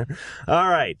band, man. All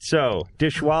right, so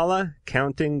Dishwalla,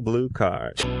 Counting Blue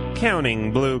Cars.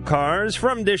 Counting Blue Cars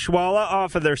from Dishwalla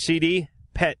off of their CD,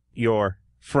 Pet Your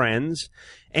Friends.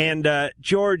 And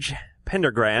George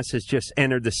Pendergrass has just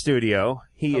entered the studio.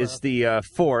 He is the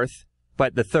fourth,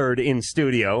 but the third in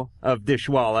studio of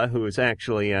Dishwalla, who has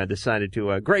actually decided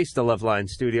to grace the Loveline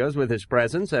studios with his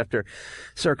presence after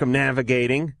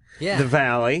circumnavigating the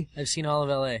valley. I've seen all of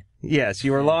L.A. Yes,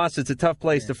 you were lost. It's a tough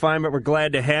place to find, but we're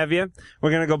glad to have you.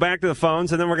 We're going to go back to the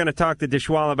phones, and then we're going to talk to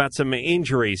Dishwalla about some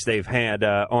injuries they've had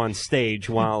on stage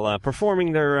while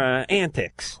performing their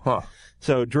antics. Huh.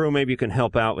 So, Drew, maybe you can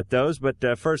help out with those. But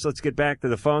first, let's get back to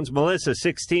the phones. Melissa,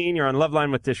 16, you're on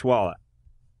Loveline with Dishwalla.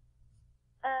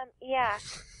 Yeah.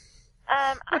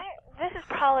 This is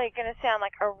probably going to sound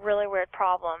like a really weird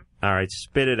problem. All right,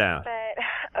 spit it out.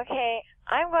 But, okay,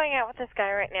 I'm going out with this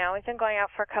guy right now. We've been going out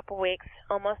for a couple weeks,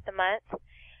 almost a month.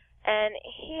 And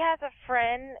he has a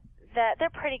friend that they're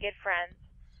pretty good friends.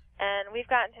 And we've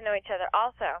gotten to know each other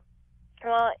also.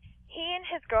 Well, he and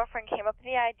his girlfriend came up with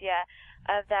the idea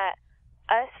of that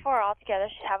us four all together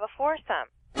should have a foursome.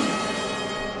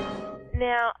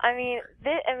 Now,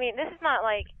 this is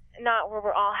not where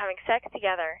we're all having sex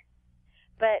together.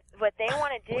 But what they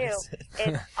want to do is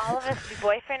all of us be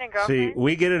boyfriend and girlfriend. See,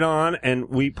 we get it on, and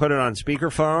we put it on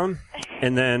speakerphone,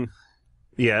 and then,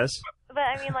 yes.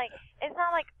 But, it's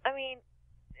not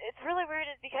it's really weird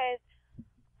is because,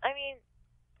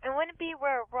 it wouldn't be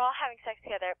where we're all having sex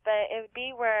together, but it would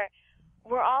be where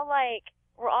we're all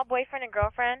boyfriend and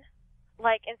girlfriend.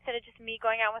 Like, instead of just me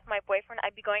going out with my boyfriend,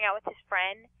 I'd be going out with his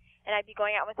friend, and I'd be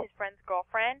going out with his friend's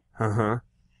girlfriend. Uh-huh.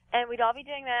 And we'd all be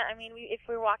doing that. If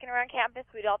we were walking around campus,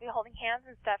 we'd all be holding hands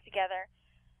and stuff together.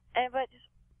 But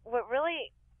just what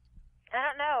really, I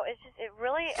don't know, it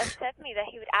really upsets me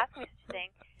that he would ask me such a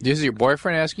thing. Is your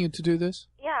boyfriend asking you to do this?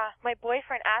 Yeah, my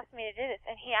boyfriend asked me to do this,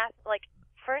 and he asked, the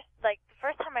first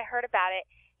time I heard about it,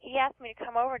 he asked me to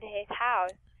come over to his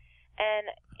house, and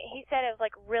he said it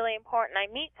was, really important I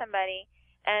meet somebody,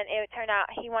 and it turned out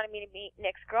he wanted me to meet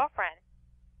Nick's girlfriend.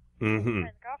 Mm-hmm. His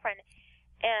friend's girlfriend.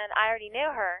 And I already knew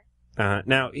her.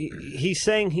 Now, he's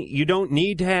saying you don't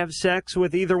need to have sex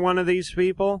with either one of these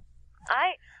people?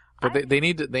 But they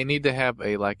need to have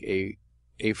a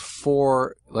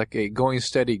going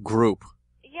steady group.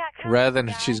 Yeah, rather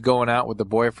than she's going out with the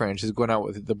boyfriend, she's going out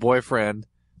with the boyfriend,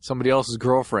 somebody else's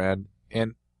girlfriend,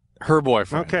 and her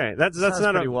boyfriend. Okay, that's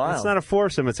not a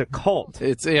foursome, it's a cult.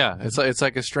 It's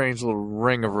like a strange little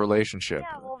ring of relationship.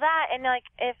 Yeah, well that, and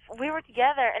if we were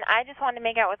together and I just wanted to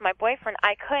make out with my boyfriend,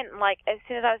 I couldn't, as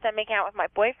soon as I was done making out with my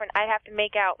boyfriend, I'd have to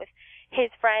make out with his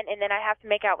friend, and then I'd have to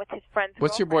make out with his friend's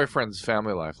What's your girlfriend. boyfriend's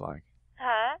family life like?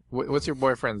 Huh? What's your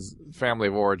boyfriend's family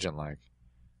of origin like?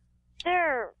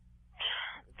 They're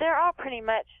all pretty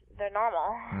much, they're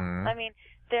normal. Mm.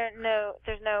 There's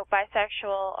no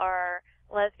bisexual or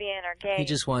lesbian or gay. He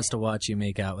just wants to watch you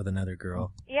make out with another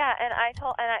girl. Yeah, and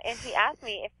and he asked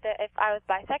me if I was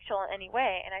bisexual in any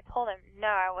way, and I told him no,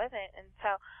 I wasn't. And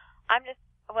so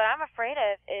what I'm afraid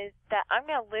of is that I'm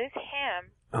going to lose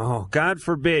him. Oh, God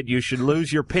forbid you should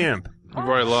lose your pimp. You've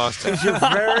already lost him. He's your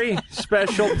very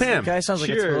special pimp. The guy sounds like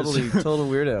a total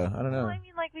weirdo. I don't know. Well,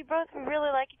 we both really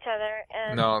like each other.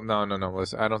 And No.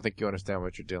 Listen, I don't think you understand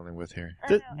what you're dealing with here.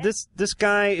 This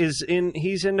guy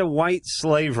he's into white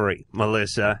slavery,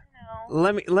 Melissa.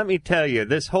 Let me tell you,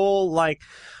 this whole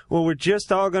we're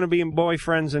just all going to be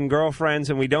boyfriends and girlfriends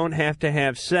and we don't have to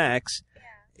have sex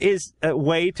is a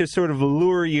way to sort of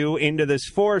lure you into this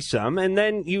foursome, and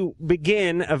then you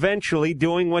begin eventually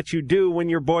doing what you do when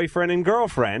you're boyfriend and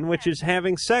girlfriend, which is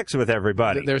having sex with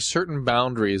everybody. There's certain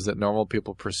boundaries that normal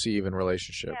people perceive in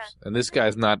relationships, and this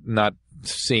guy's not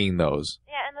seeing those.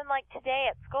 Yeah, and then today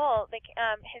at school,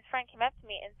 his friend came up to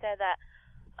me and said that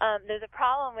there's a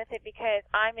problem with it because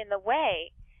I'm in the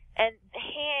way, and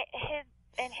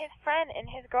his friend and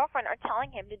his girlfriend are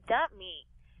telling him to dump me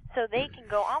so they can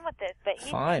go on with this. But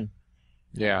Fine.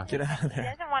 Yeah. Get out of He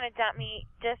there. doesn't want to dump me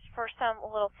just for some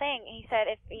little thing. He said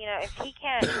if he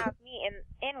can't have me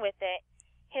in with it,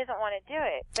 he doesn't want to do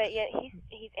it. But yet he's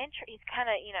kind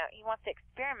of he wants to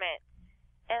experiment,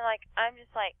 and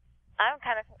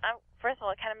first of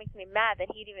all, it kind of makes me mad that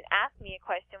he'd even ask me a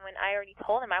question when I already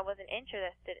told him I wasn't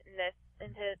interested in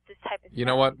into this type of stuff. You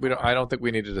know what? I don't think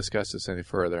we need to discuss this any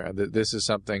further. This is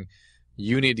something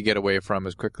you need to get away from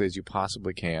as quickly as you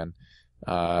possibly can.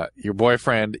 Your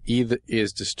boyfriend either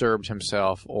is disturbed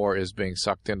himself or is being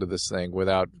sucked into this thing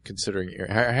without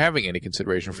having any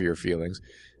consideration for your feelings.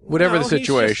 Whatever the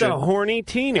situation. He's just a horny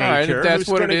teenager. All right, if that's who's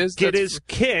what it gonna is. Get his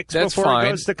kicks that's before fine.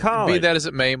 he goes to college. Be that as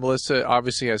it may, Melissa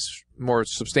obviously has more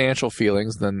substantial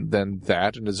feelings than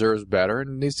that, and deserves better,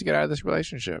 and needs to get out of this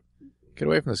relationship. Get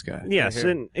away from this guy. Yes,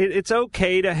 and it's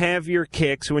okay to have your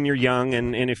kicks when you're young,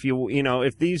 and if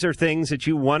if these are things that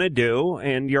you want to do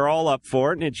and you're all up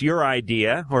for it, and it's your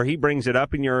idea, or he brings it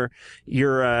up and you're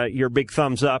big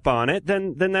thumbs up on it,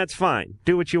 then that's fine.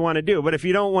 Do what you want to do. But if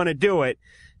you don't want to do it,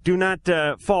 do not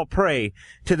fall prey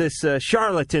to this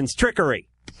charlatan's trickery.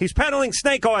 He's peddling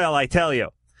snake oil, I tell you,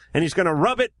 and he's going to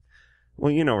rub it.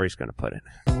 Well, you know where he's going to put it.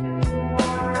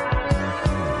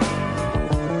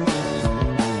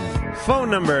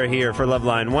 Phone number here for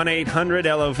Loveline,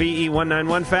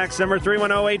 1-800-LOVE-191. Fax number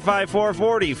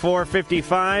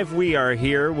 310-854-4455. We are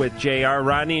here with JR,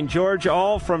 Rodney, and George,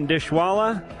 all from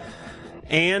Dishwalla,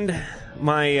 and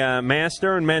my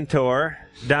master and mentor,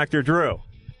 Dr. Drew.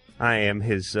 I am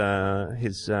his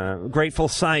grateful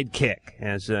sidekick,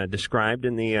 as described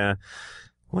in the,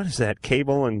 what is that,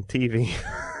 cable and TV?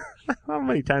 How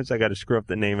many times I got to screw up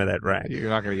the name of that rack? You're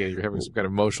not going to get. You're having some kind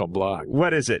of emotional block.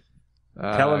 What is it?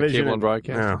 Television cable and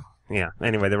broadcast. Oh, yeah.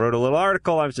 Anyway, they wrote a little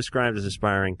article. I was described as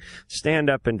aspiring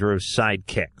stand-up and Drew's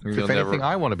sidekick. If anything,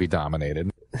 I want to be dominated.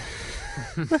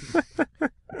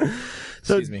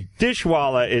 So Excuse me.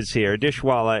 Dishwalla is here.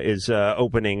 Dishwalla is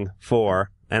opening for,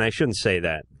 and I shouldn't say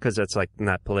that because that's like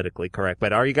not politically correct.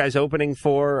 But are you guys opening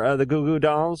for the Goo Goo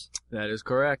Dolls? That is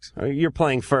correct. You're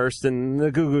playing first, and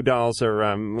the Goo Goo Dolls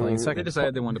are Playing second. They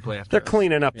decided they wanted to play after. They're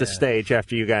cleaning up the stage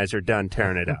after you guys are done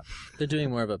tearing it up. They're doing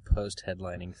more of a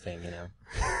post-headlining thing,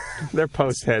 They're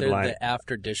post-headline. They're the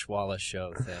after Dishwalla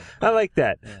show thing. I like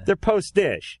that. Yeah. They're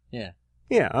post-dish. Yeah.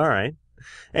 Yeah, all right.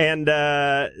 And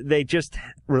they just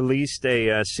released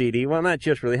a CD. Well, not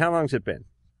just really. How long's it been?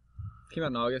 Came out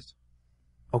in August.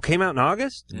 Oh, came out in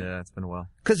August? Yeah, it's been a while.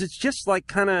 Because it's just like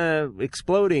kind of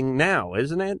exploding now,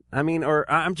 isn't it? I mean, or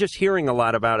I'm just hearing a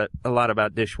lot about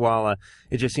Dishwalla.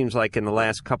 It just seems like in the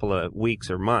last couple of weeks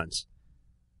or months.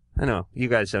 I know you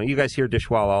guys don't. You guys hear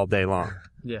Dishwalla all day long.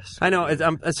 Yes. I know it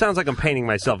sounds like I'm painting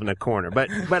myself in a corner, but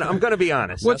I'm going to be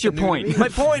honest. What's your point? My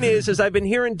point is I've been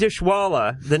hearing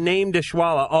Dishwalla, the name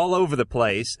Dishwalla, all over the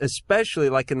place, especially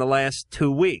like in the last 2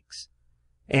 weeks.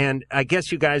 And I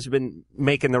guess you guys have been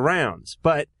making the rounds,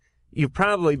 but you've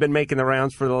probably been making the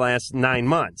rounds for the last 9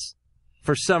 months.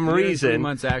 For some reason. 3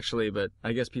 months actually, but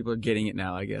I guess people are getting it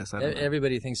now. I guess. I don't know.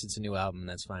 Everybody thinks it's a new album.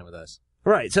 That's fine with us.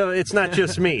 Right, so it's not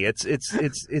just me.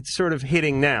 It's sort of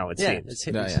hitting now. It seems. It's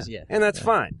hitting. And that's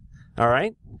fine. All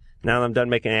right. Now that I'm done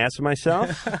making an ass of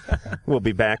myself, we'll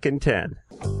be back in 10.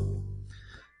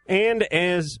 And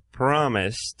as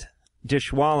promised,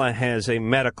 Dishwalla has a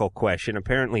medical question.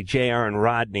 Apparently, JR and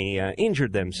Rodney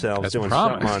injured themselves doing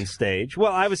something on stage.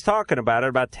 Well, I was talking about it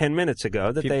about 10 minutes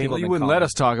ago. That you wouldn't let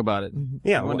us talk about it.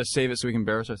 Yeah, I wanted to save it so we can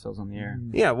embarrass ourselves on the air.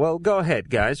 Yeah, well, go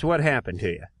ahead, guys. What happened to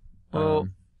you? Well,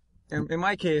 in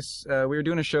my case, we were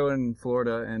doing a show in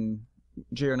Florida, and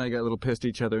JR and I got a little pissed at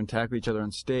each other and tackled each other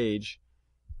on stage.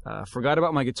 Forgot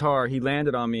about my guitar. He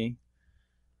landed on me.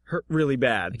 Hurt really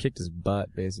bad. I kicked his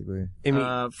butt, basically.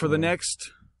 For the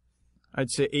next,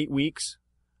 I'd say 8 weeks,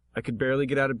 I could barely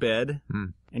get out of bed.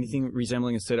 Anything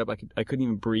resembling a sit-up, I couldn't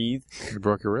even breathe. You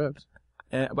broke your ribs.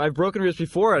 I've broken ribs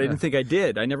before. I didn't think I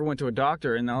did. I never went to a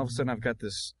doctor, and all of a sudden I've got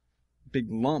this big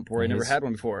lump where I never had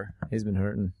one before. He's been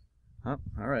hurting. Oh,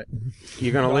 all right.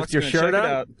 You're going to lift your shirt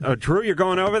out? Oh, Drew, you're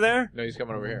going over there? No, he's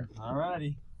coming over here. All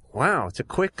righty. Wow, it's a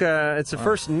quick, it's the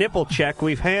first nipple check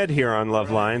we've had here on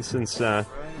Loveline since,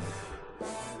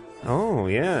 oh,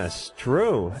 yes,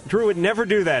 Drew. Drew would never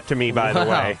do that to me, by the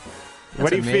way.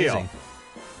 What do you feel?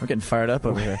 We're getting fired up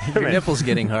over here. Your nipple's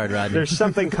getting hard, Rodney. There's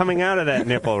something coming out of that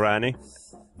nipple, Rodney.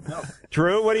 No.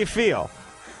 Drew, what do you feel?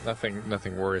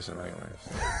 Nothing worrisome,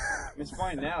 anyways. It's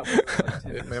fine now.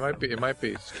 It might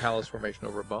be callus formation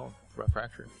over a bone,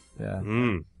 fracture. Yeah.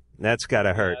 That's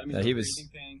gotta hurt. He was.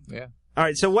 Yeah. All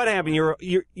right. So what happened?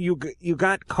 You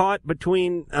got caught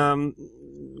between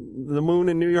the moon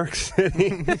and New York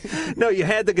City. No, you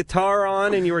had the guitar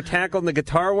on and you were tackled, and the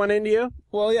guitar went into you.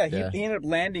 Well, yeah. He ended up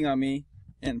landing on me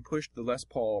and pushed the Les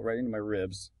Paul right into my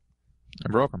ribs. I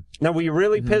broke him. Now, were you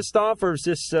really pissed off, or is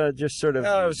this just sort of?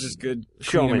 No, it was just good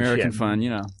showmanship. American fun, you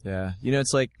know. Yeah,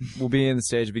 it's like we'll be in the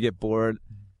stage, we get bored,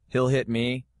 he'll hit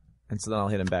me, and so then I'll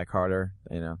hit him back harder,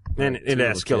 And it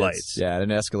escalates. Yeah,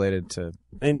 and it escalated to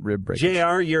rib breakage.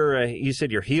 JR, you said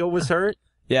your heel was hurt?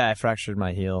 Yeah, I fractured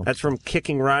my heel. That's from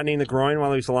kicking Rodney in the groin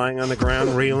while he was lying on the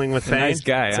ground, reeling with pain? Nice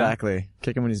guy, exactly.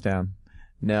 Kick him when he's down.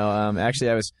 No,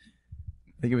 actually, I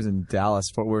think it was in Dallas,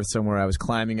 Fort Worth, somewhere. I was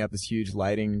climbing up this huge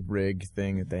lighting rig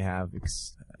thing that they have,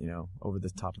 over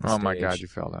the top of the stage. Oh, my God, you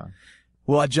fell down.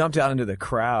 Well, I jumped out into the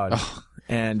crowd,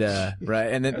 And right,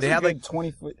 and then That's they a have good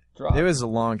like 20-foot drop. It was a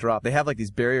long drop. They have like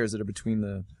these barriers that are between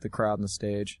the crowd and the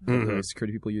stage that the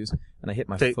security people use, and I hit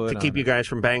my foot to keep on you guys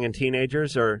from banging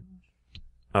teenagers, or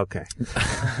okay.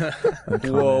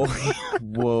 Whoa,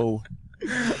 whoa.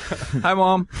 Hi,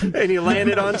 Mom. And you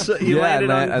landed on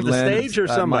landed on the stage or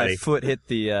somebody? My foot hit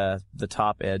the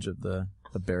top edge of the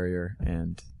barrier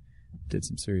and did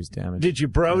some serious damage. Did you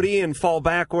Brody and fall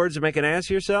backwards and make an ass of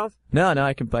yourself? No,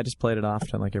 I just played it off,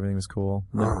 pretending like everything was cool.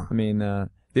 No, I mean,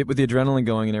 with the adrenaline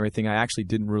going and everything, I actually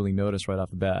didn't really notice right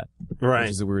off the bat, right?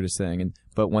 Which is the weirdest thing.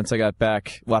 But once I got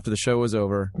back, after the show was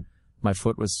over, my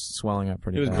foot was swelling up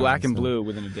pretty bad. It was black and blue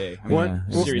within a day. I mean,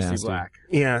 seriously nasty. black.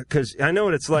 Yeah, because I know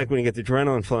what it's like when you get the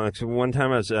adrenaline flowing. So one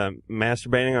time I was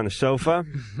masturbating on the sofa,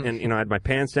 and I had my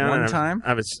pants down. One and time?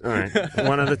 I was all right.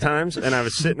 One of the times, and I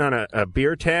was sitting on a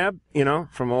beer tab,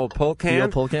 from old pull can. The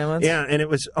old pull can ones? Yeah, and it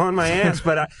was on my ass,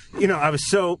 but I was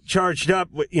so charged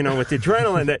up, with the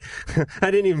adrenaline that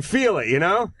I didn't even feel it.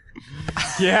 Yeah.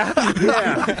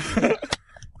 Yeah.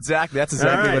 Exactly. That's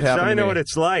exactly all right, what happened. So I to know me. what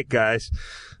it's like, guys.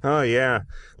 Oh yeah,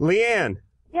 Leanne.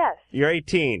 Yes. You're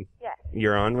 18. Yes.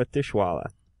 You're on with Dishwalla.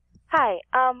 Hi.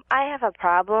 I have a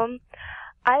problem.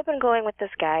 I've been going with this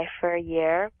guy for a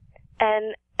year,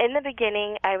 and in the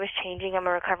beginning, I was changing. I'm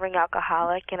a recovering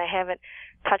alcoholic, and I haven't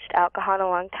touched alcohol in a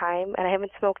long time, and I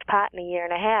haven't smoked pot in a year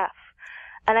and a half.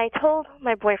 And I told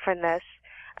my boyfriend this,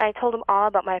 and I told him all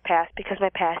about my past because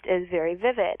my past is very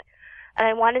vivid, and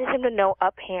I wanted him to know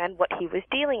uphand what he was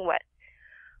dealing with.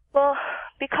 Well,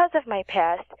 because of my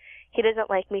past, he doesn't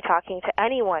like me talking to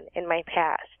anyone in my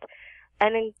past.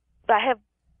 And I have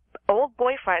old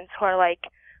boyfriends who are like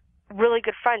really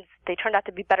good friends. They turned out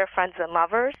to be better friends than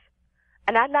lovers.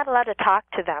 And I'm not allowed to talk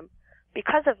to them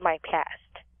because of my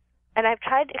past. And I've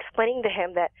tried explaining to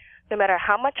him that no matter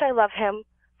how much I love him,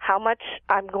 how much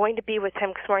I'm going to be with him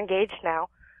because we're engaged now,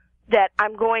 that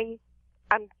I'm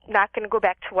not going to go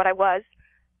back to what I was,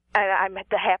 and I'm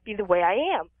happy the way I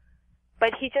am.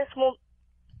 But he just won't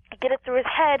get it through his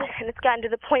head, and it's gotten to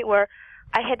the point where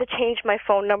I had to change my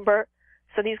phone number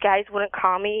so these guys wouldn't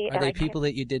call me. Are they people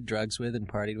that you did drugs with and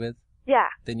partied with? Yeah.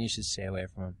 Then you should stay away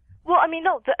from them. Well, I mean,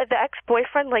 no, the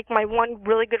ex-boyfriend, like my one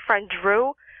really good friend,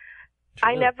 Drew,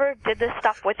 I never did this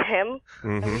stuff with him.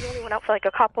 And we only went out for like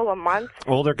a couple of months.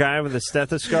 Older guy with a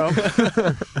stethoscope?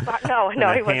 No, and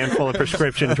a he wasn't. handful of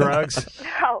prescription drugs?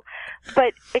 No,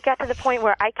 but it got to the point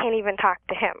where I can't even talk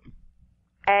to him.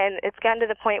 And it's gotten to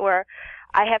the point where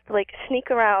I have to, sneak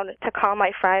around to call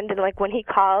my friend. And, when he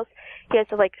calls, he has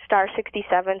to, star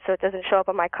 67 so it doesn't show up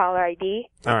on my caller ID.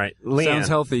 All right, Leanne. Sounds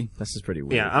healthy. This is pretty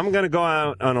weird. Yeah, I'm going to go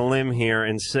out on a limb here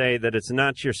and say that it's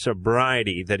not your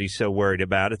sobriety that he's so worried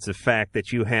about. It's the fact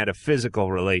that you had a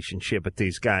physical relationship with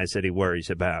these guys that he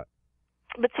worries about.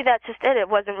 But see, that's just it. It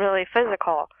wasn't really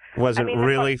physical. Wasn't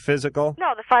really physical?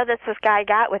 No, the farthest this guy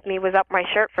got with me was up my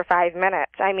shirt for 5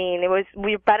 minutes. I mean,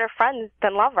 we were better friends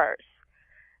than lovers.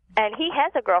 And he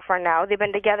has a girlfriend now. They've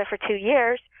been together for 2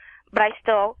 years, but I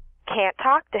still can't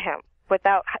talk to him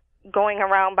without going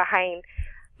around behind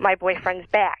my boyfriend's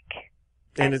back.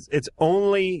 And it's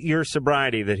only your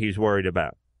sobriety that he's worried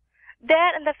about.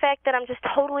 That and the fact that I'm just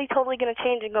totally going to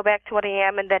change and go back to what I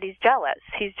am, and that he's jealous.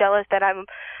 He's jealous that I'm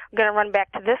going to run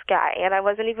back to this guy, and I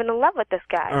wasn't even in love with this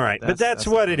guy. All right, but that's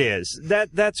what it is.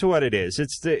 That's what it is.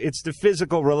 It's the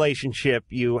physical relationship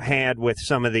you had with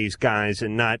some of these guys,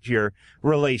 and not your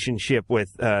relationship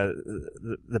with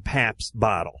the Pabst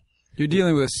bottle. You're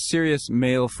dealing with a serious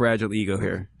male fragile ego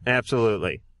here.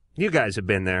 Absolutely. You guys have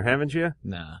been there, haven't you?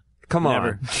 Nah. Come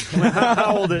on.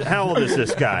 How old is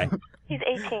this guy? He's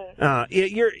 18.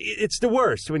 It's the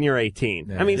worst when you're 18.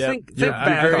 Yeah. I mean, Yep. think Yeah, back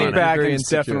I'm on very it. back, Very and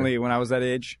it's insecure. definitely when I was that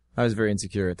age. I was very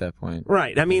insecure at that point.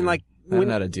 Right. I mean, I didn't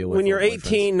know how to deal with when you're old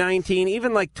 18, 19,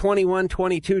 even 21,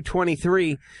 22,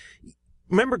 23,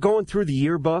 remember going through the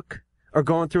yearbook or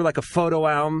going through a photo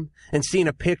album and seeing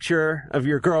a picture of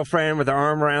your girlfriend with her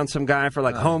arm around some guy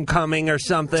for homecoming or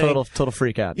something? Total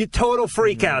freak out. You total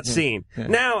freak out scene. Yeah.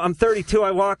 Now I'm 32.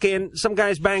 I walk in, some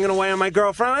guy's banging away on my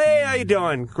girlfriend. Hey, how you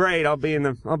doing? Great. I'll be in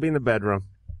the bedroom.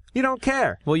 You don't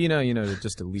care. Well,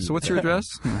 just to leave. So what's your address?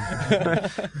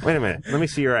 Wait a minute. Let me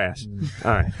see your ass.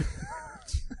 All right.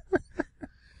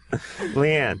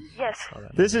 Leanne. Yes.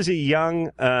 This is a young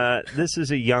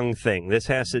thing. This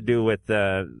has to do with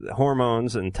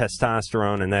hormones and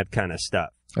testosterone and that kind of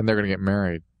stuff. And they're going to get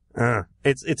married.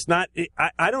 It's not.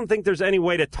 I don't think there's any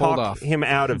way to talk him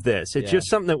out of this. It's just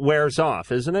something that wears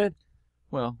off, isn't it?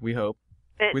 Well, we hope.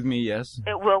 With me, yes.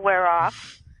 It will wear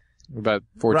off. About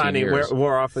 14 Rodney, years.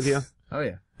 wore off with you? Oh,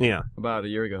 yeah. Yeah. About a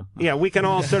year ago. Yeah, we can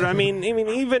all sort of. I mean,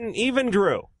 even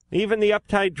Drew, even the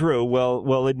uptight Drew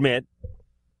will admit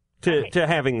to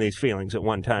having these feelings at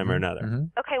one time or another.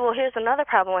 Okay, well, here's another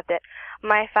problem with it.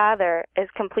 My father is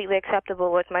completely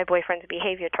acceptable with my boyfriend's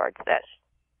behavior towards this.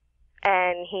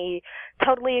 And he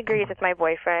totally agrees with my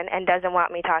boyfriend and doesn't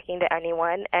want me talking to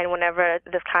anyone. And whenever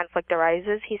this conflict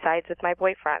arises, he sides with my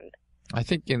boyfriend. I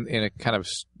think in a kind of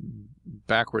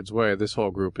backwards way, this whole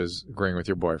group is agreeing with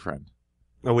your boyfriend.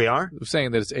 Oh, we are?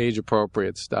 Saying that it's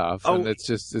age-appropriate stuff, and it's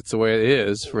the way it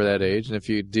is for that age, and if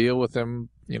you deal with them,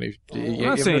 you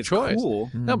have no choice.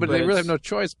 Cool, no, but they really have no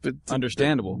choice. But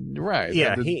understandable. Right.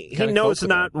 Yeah, he knows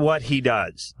not what he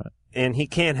does, and he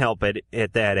can't help it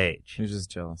at that age. He's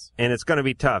just jealous. And it's going to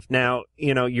be tough. Now,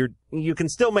 you can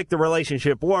still make the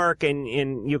relationship work,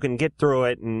 and you can get through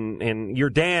it, and your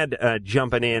dad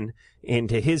jumping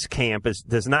into his camp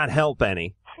does not help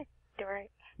any. Right.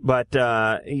 But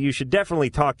you should definitely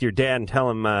talk to your dad and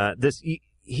tell him this.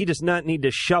 He does not need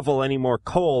to shovel any more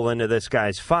coal into this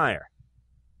guy's fire.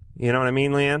 You know what I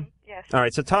mean, Leanne? Yes. All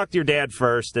right, so talk to your dad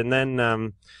first, and then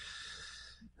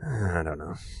I don't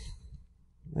know.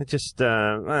 Just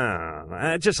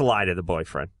lie to the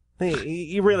boyfriend.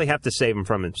 You really have to save him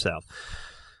from himself.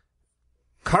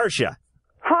 Karsha.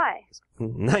 Hi.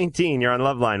 19. You're on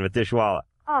Loveline with Dishwalla.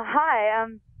 Oh, hi.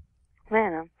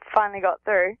 Man, I finally got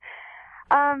through.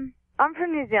 I'm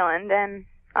from New Zealand, and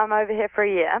I'm over here for a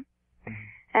year.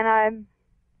 And I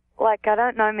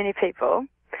don't know many people.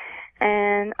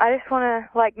 And I just want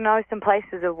to, know some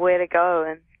places of where to go.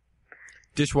 And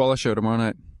Dishwalla show tomorrow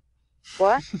night.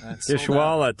 What?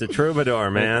 Dishwalla at the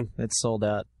Troubadour, man. It's sold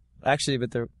out. Actually,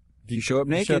 but if you show up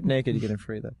naked? Show up naked, you get it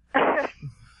free, though.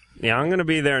 Yeah, I'm going to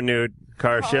be there nude,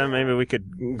 Karsha. Maybe we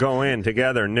could go in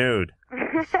together nude.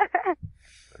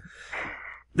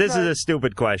 This is a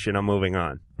stupid question. I'm moving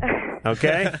on.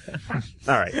 Okay?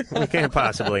 All right. We can't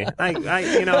possibly.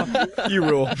 You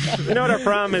rule. You know what our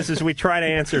problem is we try to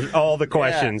answer all the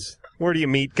questions. Yeah. Where do you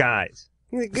meet guys?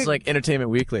 It's like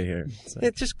Entertainment Weekly here.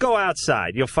 Just go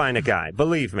outside. You'll find a guy.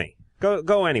 Believe me.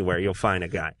 Go anywhere. You'll find a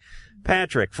guy.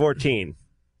 Patrick, 14.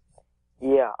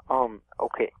 Yeah,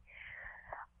 okay.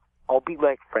 I'll be,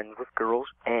 friends with girls,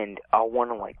 and I'll want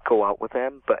to, go out with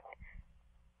them, but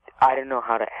I don't know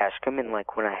how to ask them, and,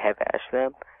 when I have asked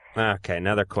them. Okay,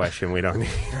 another question we don't need.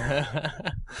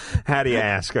 How do you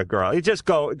ask a girl? You just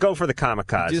go for the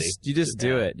kamikaze. You just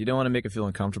do it. You don't want to make her feel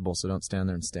uncomfortable, so don't stand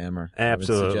there and stammer.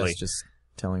 Absolutely. I would suggest just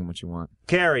telling what you want.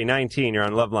 Carrie, 19, you're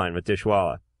on Loveline with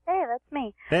Dishwalla. Hey, that's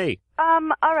me. Hey.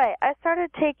 All right. I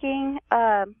started taking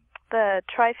the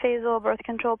triphasal birth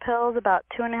control pills about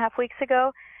 2.5 weeks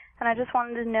ago, and I just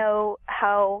wanted to know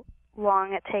how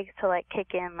long it takes to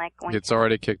kick in. When it's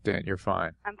already kicked in. You're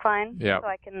fine. I'm fine. Yeah. So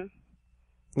I can.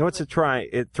 What's it try?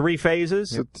 3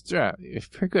 phases? Yeah, you're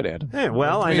pretty good at it. Yeah,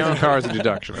 well, I know. Cars a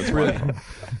deduction. It's really.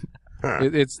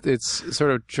 It's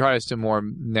sort of tries to more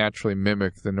naturally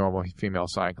mimic the normal female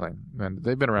cycling, and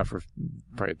they've been around for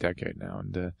probably a decade now.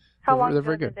 And how long they're ago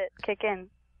very good. did it kick in?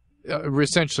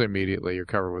 Essentially immediately, you're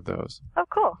covered with those. Oh,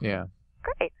 cool. Yeah.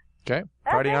 Great. Okay.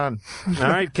 Party on. All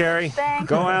right, Carrie. Thanks.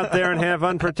 Go out there and have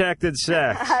unprotected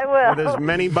sex. I will. With as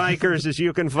many bikers as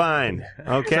you can find.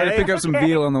 Okay? Try to pick up some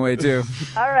veal on the way, too.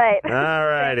 All right. All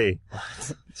righty.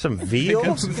 Some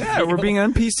veal? Yeah, we're being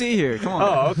on PC here. Come on.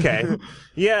 Oh, okay.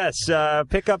 Yes,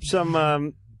 pick up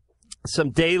some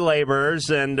day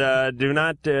laborers and do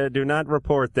not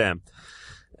report them.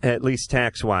 At least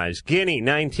tax-wise. Guinea,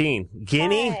 19.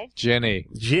 Guinea? Hi. Ginny.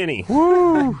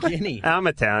 Woo! Guinea. I'm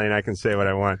Italian. I can say what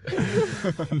I want.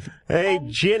 Hey,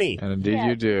 Ginny. And indeed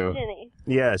you do. Ginny.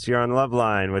 Yes, you're on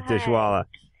Loveline with Dishwalla.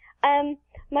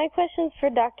 My question's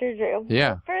for Dr. Drew.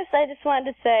 Yeah. First, I just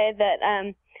wanted to say that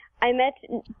I met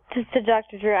to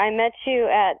Dr. Drew. I met you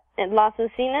at Las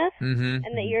Encinas, and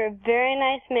that you're a very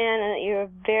nice man and that you're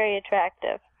very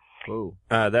attractive. Whoa.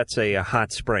 That's a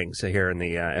hot springs here in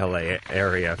the L.A.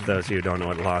 area. For those of you who don't know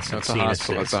what Las Encinas is.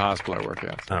 That's a hospital I work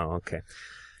at. Oh, okay.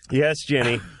 Yes,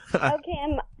 Jenny. Okay,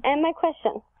 and my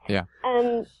question. Yeah.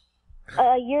 A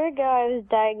year ago I was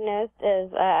diagnosed as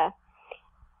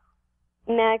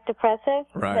manic depressive,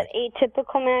 Right. but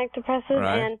atypical manic depressive,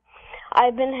 Right. and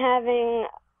I've been having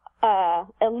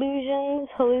illusions,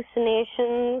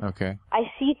 hallucinations. Okay.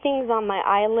 I see things on my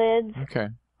eyelids. Okay.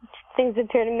 Things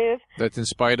appear to move. That's in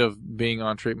spite of being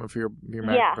on treatment for your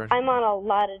manic Yeah, depression? I'm on a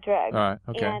lot of drugs. All right,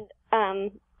 okay.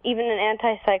 And even an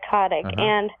antipsychotic.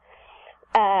 Uh-huh.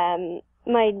 And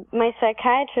my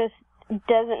psychiatrist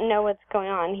doesn't know what's going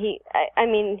on. I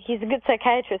mean, he's a good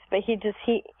psychiatrist, but he's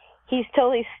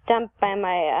totally stumped by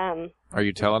my Are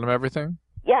you telling him everything?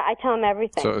 Yeah, I tell him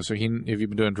everything. So have you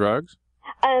been doing drugs?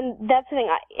 That's the thing.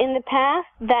 In the past,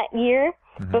 that year,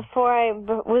 before I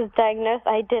was diagnosed,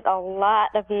 I did a lot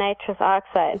of nitrous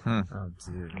oxide. Oh,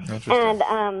 dude. And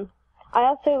I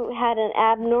also had an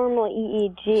abnormal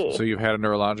EEG. So you've had a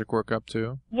neurologic workup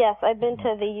too? Yes, I've been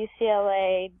to the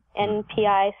UCLA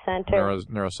NPI Center.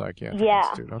 Neuropsychiatric Yeah.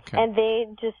 Institute. Okay. And they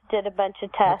just did a bunch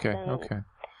of tests. Okay.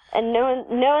 And no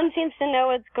one seems to know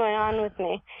what's going on with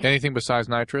me. Anything besides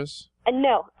nitrous?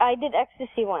 No, I did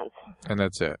ecstasy once, And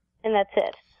that's it. and that's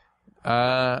it.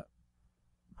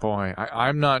 Boy,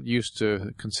 I'm not used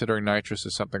to considering nitrous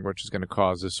as something which is going to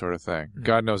cause this sort of thing.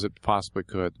 God knows it possibly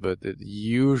could, but it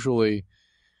usually,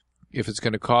 if it's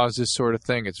going to cause this sort of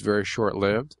thing, it's very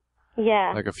short-lived.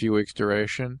 Yeah. Like a few weeks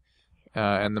duration.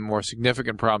 And the more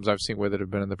significant problems I've seen with it have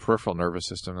been in the peripheral nervous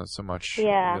system, not so much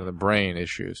the brain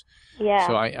issues. Yeah.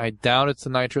 So I doubt it's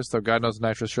the nitrous, though God knows the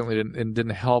nitrous certainly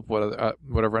didn't help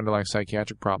whatever underlying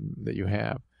psychiatric problem that you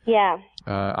have. Yeah.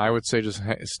 I would say just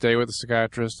stay with the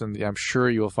psychiatrist, and I'm sure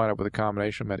you will find out with a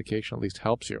combination of medication at least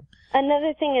helps you.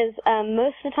 Another thing is,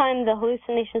 most of the time the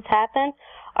hallucinations happen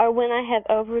are when I have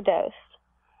overdosed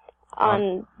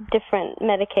on different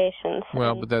medications.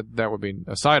 Well, but that would be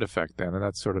a side effect then, and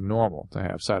that's sort of normal to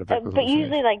have side effect. But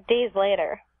usually like days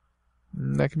later.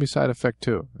 That can be side effect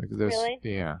too. Really?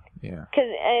 Yeah.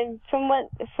 Because from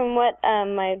what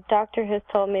my doctor has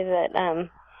told me that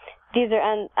these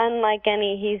are unlike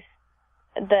any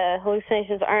the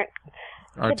hallucinations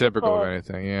aren't typical of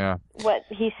anything. Yeah. What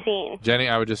he's seen. Jenny,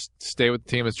 I would just stay with the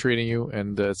team that's treating you,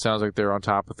 and it sounds like they're on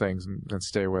top of things, and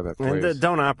stay with it, please. And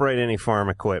don't operate any farm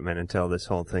equipment until this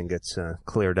whole thing gets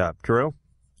cleared up. Drew,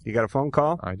 you got a phone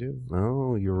call? I do.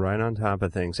 Oh, you're right on top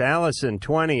of things. Allison,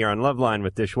 20, you're on Loveline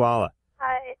with Dishwalla.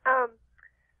 Hi.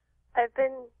 I've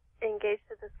been engaged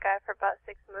to this guy for about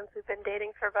 6 months. We've been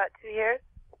dating for about 2 years.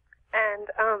 And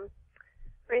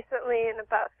recently, in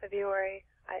about February,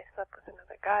 I slept with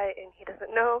another guy, and he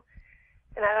doesn't know,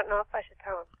 and I don't know if I should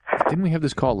tell him. Didn't we have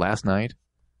this call last night?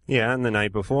 Yeah, and the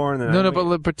night before. And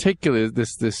but particularly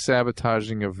this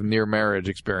sabotaging of near marriage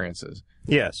experiences.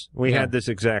 Yes, we had this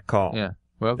exact call. Yeah.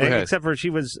 Well, go ahead. Except for she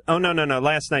was. Oh no!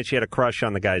 Last night she had a crush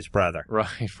on the guy's brother. Right.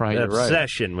 An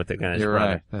obsession with the guy's You're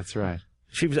brother. right. That's right.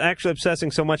 She was actually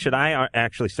obsessing so much that I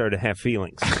actually started to have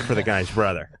feelings for the guy's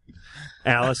brother.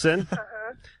 Allison,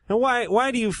 now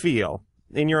why do you feel,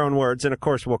 in your own words, and of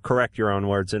course we'll correct your own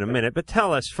words in a minute, but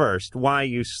tell us first why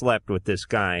you slept with this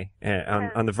guy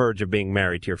on the verge of being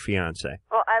married to your fiance?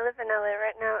 Well, I live in LA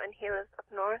right now, and he lives up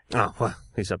north. Oh, well,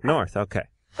 he's up north. Okay.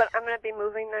 But I'm going to be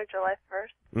moving there July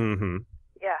 1st. Mm-hmm.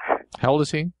 Yeah. How old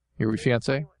is he? Your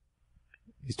fiance?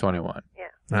 He's 21.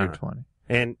 Yeah. You're 20.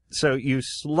 And so you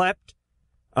slept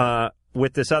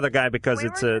with this other guy because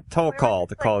it's a toll call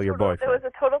to call your boyfriend. It was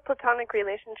a total platonic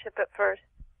relationship at first,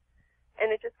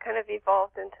 and it just kind of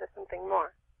evolved into something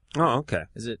more. Oh, okay.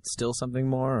 Is it still something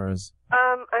more, or is...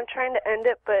 I'm trying to end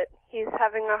it, but he's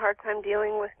having a hard time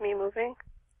dealing with me moving.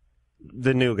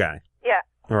 The new guy? Yeah.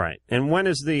 Right. And when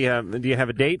is the, do you have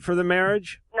a date for the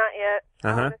marriage? Not yet.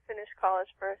 I Uh-huh. want to finish college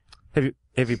first.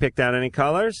 Have you picked out any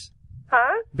colors?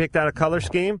 Huh? Picked out a color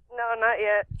scheme? No, not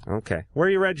yet. Okay. Where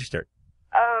are you registered?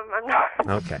 I'm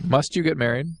not. Okay. Must you get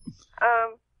married?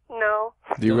 No.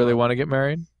 Do you really want to get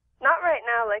married? Not right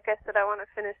now. Like I said, I want to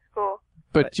finish school.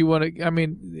 But you want to, I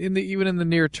mean, even in the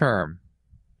near term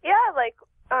Yeah, like,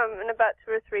 in about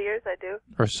 2 or 3 years I do.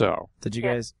 or so. Did you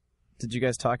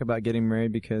guys talk about getting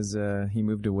married because he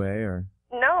moved away, or?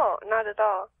 No, not at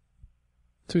all.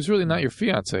 So he's really not your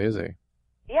fiance, is he?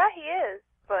 Yeah, he is,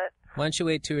 but... Why don't you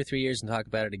wait 2 or 3 years and talk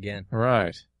about it again?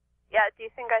 Right. Yeah, do you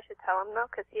think I should tell him, though?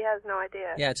 Because he has no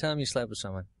idea. Yeah, tell him you slept with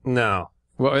someone. No.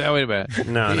 Well, wait a minute.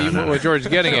 No. What George is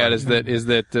getting at is that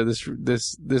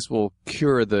this will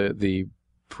cure the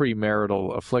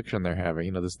premarital affliction they're having.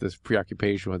 You know, this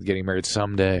preoccupation with getting married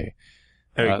someday.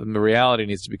 The reality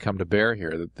needs to become to bear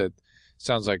here. That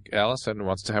sounds like Allison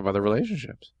wants to have other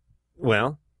relationships.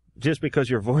 Well, just because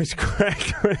your voice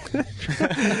cracked.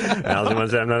 Allison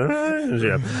wants to have another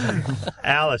relationship.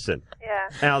 Allison. Yeah.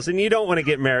 Allison, you don't want to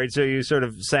get married, so you sort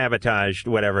of sabotaged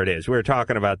whatever it is. We were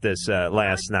talking about this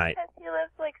last night. Because he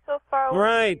lives, like, so far away.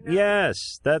 Right. You know?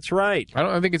 Yes, that's right.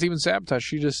 I think it's even sabotage.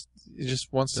 She just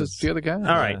wants to see other guys.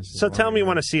 All right. So tell me you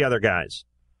want to see other guys.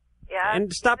 Yeah,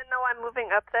 And stop. even though I'm moving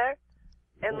up there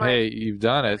in, like, Hey, you've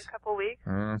done it. a couple weeks.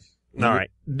 All right.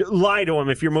 Lie to him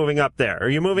if you're moving up there. Are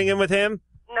you moving in with him?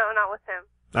 No, not with him.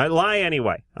 I lie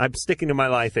anyway. I'm sticking to my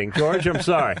lie thing. George, I'm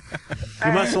sorry.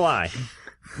 You must lie.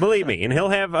 Believe me. And he'll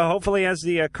have, hopefully has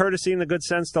the courtesy and the good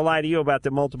sense to lie to you about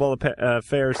the multiple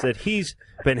affairs that he's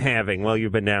been having while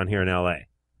you've been down here in L.A.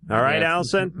 All right,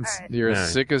 Allison? You're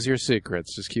as sick as your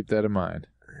secrets. Just keep that in mind.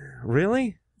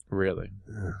 Really? Really?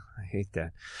 I hate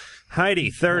that. Heidi,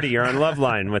 30, you're on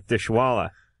Loveline with Dishwalla.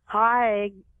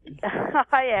 Hi.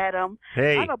 Hi, Adam.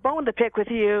 Hey. I have a bone to pick with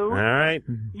you. All right.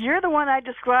 You're the one I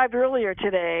described earlier in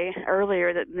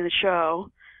the show.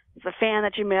 The fan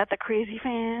that you met, the crazy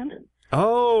fan.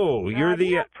 Oh, you're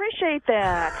the... I appreciate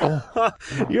that.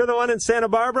 You're the one in Santa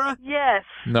Barbara? Yes.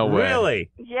 No way.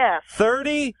 Really? Yes.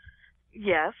 30?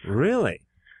 Yes. Really?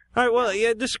 All right, well,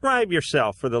 yeah, describe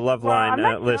yourself for the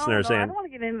Loveline listeners I don't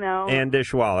want to get in, though. and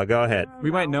Dishwalla. Go ahead.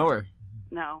 We might know her.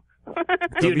 No.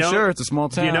 Do you Be know? sure, it's a small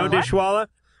Do you know town. Dishwalla?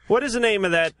 What is the name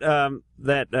of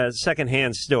that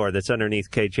secondhand store that's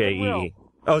underneath KJEE? Goodwill.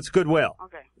 Oh, it's Goodwill.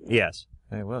 Okay. Yes.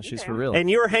 Hey, well, she's for real. And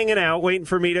you were hanging out waiting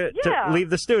for me to leave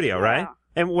the studio, right?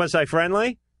 And was I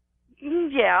friendly?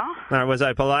 Yeah. Or was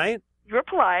I polite? You were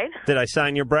polite. Did I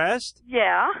sign your breast?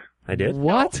 Yeah. I did.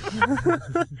 What?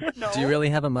 No. Do you really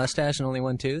have a mustache and only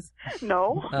one tooth?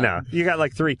 No. No, you got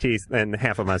like 3 teeth and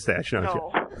half a mustache, don't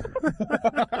No.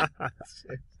 you?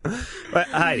 But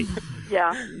Heidi,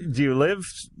 Yeah. do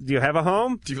you have a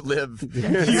home? Do you live? Do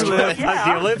you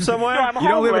live somewhere? No, I'm You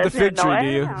don't live at the homeless. fig Yeah, tree, no, do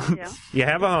you? Yeah. You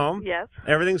have a home? Yes.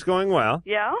 Everything's going well?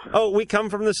 Yeah. Oh, we come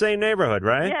from the same neighborhood,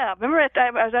 right? Yeah. Remember,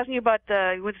 I was asking you about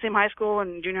you went to the same high school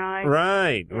and junior high.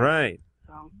 Right.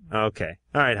 Okay.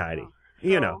 All right, Heidi.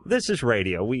 You know, this is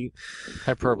radio.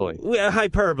 Hyperbole.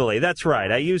 Hyperbole. That's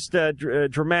right. I used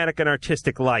dramatic and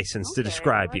artistic license to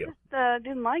describe you. I just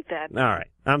didn't like that. All right.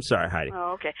 I'm sorry, Heidi.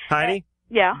 Oh, okay. Heidi?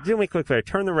 Yeah. Do me a quick favor.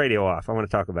 Turn the radio off. I want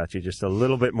to talk about you just a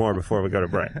little bit more before we go to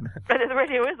break. But the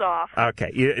radio is off.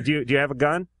 Okay. Do you have a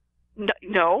gun?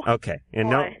 No. Okay. And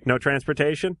Why? no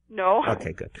transportation? No.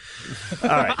 Okay, good. All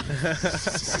right.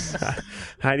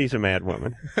 Heidi's a mad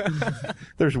woman.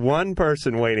 There's one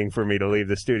person waiting for me to leave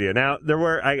the studio. Now,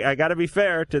 I got to be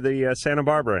fair to the Santa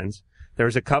Barbarans. There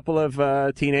was a couple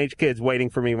of teenage kids waiting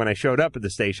for me when I showed up at the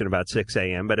station about 6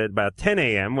 a.m., but at about 10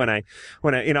 a.m. when I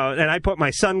and I put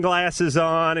my sunglasses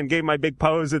on and gave my big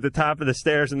pose at the top of the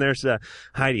stairs, and there's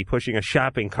Heidi pushing a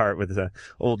shopping cart with the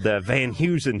old Van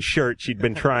Heusen shirt she'd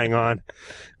been trying on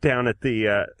down at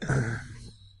the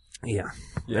Yeah.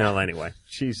 Well, anyway,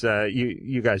 she's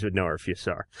you guys would know her if you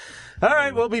saw her. All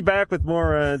right, we'll be back with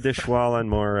more Dishwalla and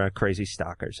more crazy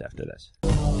stalkers after this.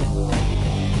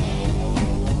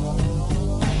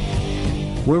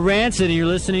 We're Rancid, and you're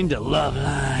listening to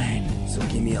Loveline. So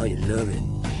give me all your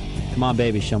loving. Come on,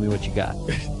 baby, show me what you got.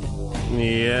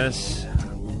 Yes,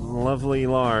 lovely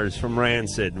Lars from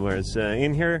Rancid was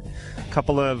in here a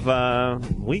couple of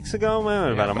weeks ago,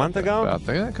 about a month ago.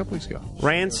 A couple weeks ago.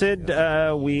 Rancid,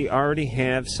 we already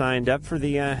have signed up for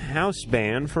the house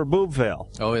band for Boobville.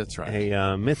 Oh, that's right.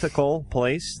 A mythical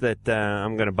place that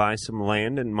I'm going to buy some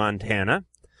land in Montana.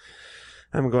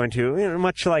 I'm going to,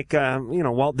 much like,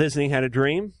 Walt Disney had a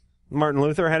dream, Martin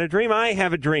Luther had a dream, I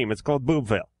have a dream. It's called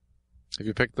Boobville. Have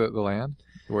you picked the land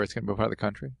where it's going to be part of the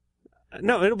country?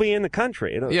 No, it'll be in the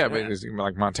country. But it's going to be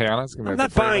like Montana? It's gonna be I'm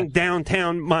like not buying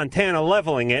downtown Montana,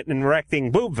 leveling it, and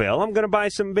erecting Boobville. I'm going to buy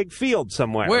some big field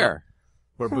somewhere. Where?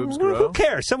 Where boobs Who grow?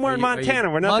 cares? Somewhere in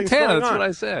Montana where nothing's Montana, going that's on. what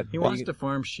I said. He wants to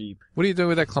farm sheep. What are you doing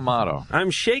with that clamato?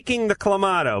 I'm shaking the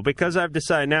clamato because I've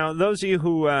decided. Now, those of you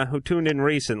who tuned in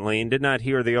recently and did not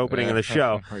hear the opening of the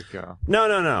show, Here we go.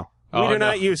 No. We do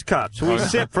not use cups. We Oh, no.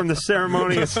 sip from the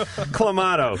ceremonious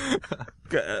clamato.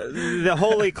 The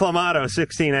holy clamato,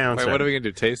 16 ounce. Wait, what are we going to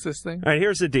do? Taste this thing? All right,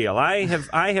 here's the deal. I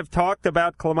have talked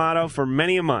about clamato for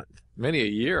many a month. Many a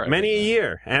year. Many a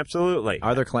year, absolutely.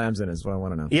 Are there clams in it is what I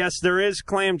want to know. Yes, there is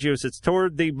clam juice. It's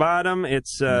toward the bottom.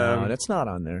 It's No, that's not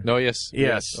on there. No, yes.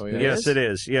 Yes, Oh, yeah. yes, it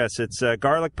is. Yes, it's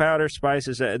garlic powder,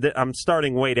 spices. I'm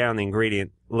starting way down the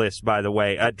ingredient list, by the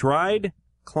way. Dried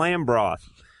clam broth.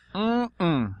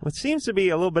 What seems to be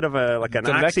a little bit of an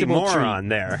Delectable oxymoron treat.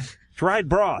 there. Dried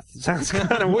broth. Sounds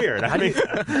kind of weird. How do you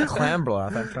clam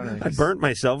broth? I'm trying to. I burnt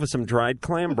myself with some dried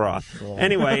clam broth.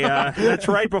 Anyway, that's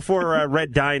right before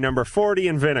red dye number 40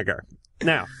 and vinegar.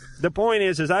 Now, the point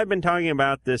is I've been talking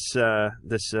about this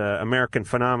American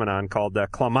phenomenon called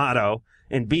clamato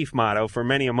and beef motto for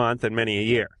many a month and many a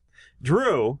year.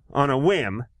 Drew, on a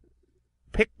whim,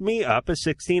 picked me up a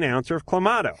 16-ouncer of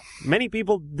clamato. Many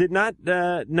people did not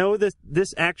know that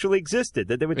this actually existed.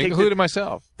 That they would take including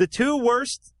myself. The two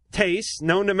worst tastes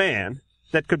known to man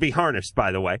that could be harnessed, by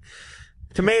the way.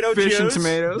 Tomato Fish juice and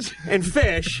tomatoes. and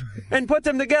fish, and put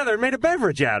them together and made a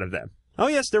beverage out of them. Oh,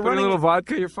 yes, they're Put running a little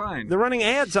vodka, you're fine. They're running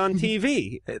ads on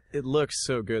TV. It looks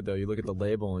so good, though. You look at the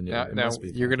label and Now, it now must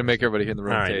be. you're going to make everybody here in the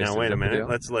room All right, taste now it. wait Is a that the minute. deal?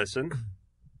 Let's listen.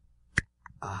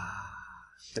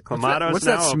 The Clamato's What's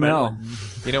now that open. smell?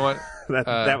 You know what?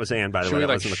 That was Ann, by the should way. we That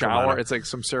like wasn't the shower? Clamato. It's like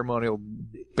some ceremonial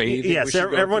bathing. Yes, we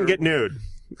should go everyone through? get nude.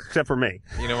 except for me.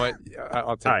 You know what?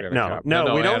 I'll take All right, the other no, cup.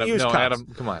 no, we don't Adam, use no, cups. Adam,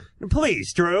 come on.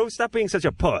 Please, Drew, stop being such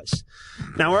a puss.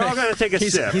 Now, we're all going to take a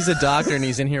sip. He's a doctor, and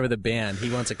he's in here with a band. He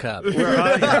wants a cup. Either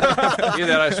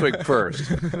that I swig first.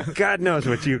 God knows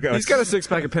what you go. He's got a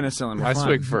 6-pack of penicillin. I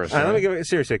swig first. All right, let me give it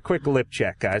seriously a quick lip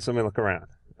check, guys. Let me look around.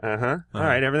 All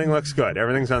right, everything looks good.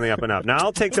 Everything's on the up and up. Now,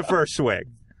 I'll take the first swig.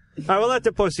 All right, we'll let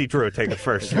the pussy Drew take the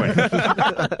first swig.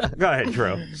 Go ahead,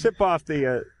 Drew. Sip off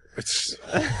the...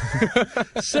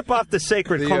 sip off the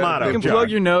sacred Clamato You can jar.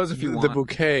 plug your nose if you want. The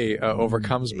bouquet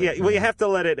overcomes me. Yeah, well, you have to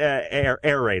let it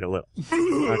aerate a little.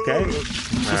 Okay?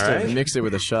 Just All right. to mix it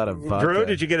with a shot of vodka. Drew,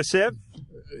 did you get a sip?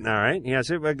 All right. Yeah,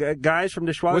 sip. Guys from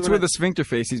Dishwalla. What's with the sphincter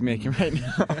face he's making right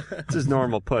now? This is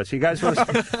normal puss. You guys want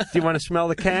to... Do you want to smell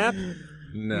the cap?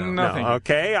 No. No.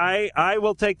 Okay. I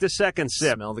will take the second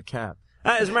sip. Smell the cap.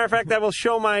 As a matter of fact, I will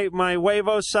show my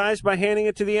huevos size by handing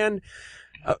it to the end.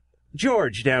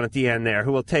 George down at the end there,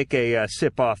 who will take a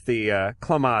sip off the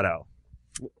Clamato.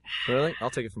 Really? I'll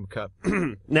take it from a cup.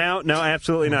 No,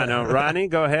 absolutely not. No, Ronnie,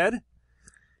 go ahead.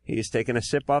 He's taking a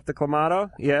sip off the Clamato.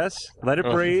 Yes, let it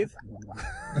breathe.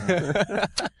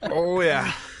 Oh,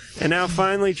 yeah. And now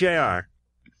finally, JR.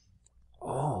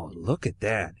 Oh, look at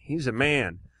that. He's a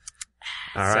man.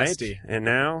 All right. Zesty. And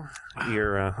now,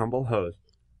 your humble host.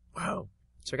 Wow.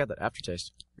 Check out that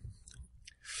aftertaste.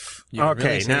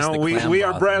 Okay, now we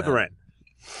are brethren.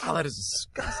 Oh, that is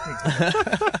disgusting.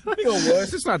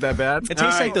 It's not that bad. It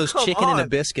tastes like those chicken and a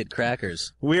biscuit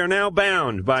crackers. We are now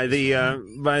bound by the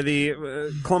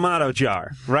Clamato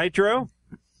jar, right, Drew?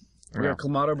 We are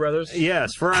Clamato brothers?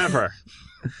 Yes, forever.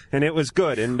 And it was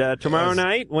good. And tomorrow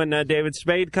night, when David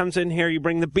Spade comes in here, you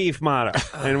bring the beef motto,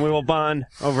 and we will bond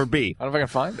over beef. I don't know if I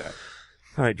can find that.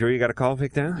 All right, Drew, you got a call,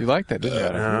 Vic, down? You like that, didn't you,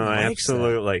 Adam? Oh,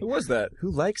 absolutely. Who was that?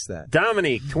 Who likes that?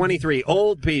 Dominique, 23,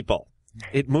 old people.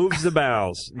 It moves the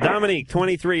bowels. Dominique,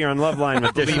 23, you're on Loveline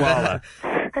with Dishwalla.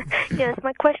 Yes,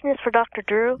 my question is for Dr.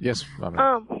 Drew. Yes,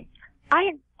 Dominique.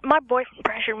 My boyfriend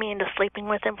pressured me into sleeping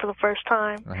with him for the first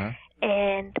time,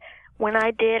 and when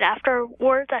I did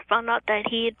afterwards, I found out that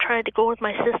he had tried to go with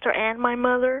my sister and my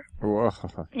mother. Whoa.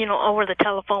 Over the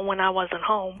telephone when I wasn't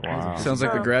home. Wow. Sounds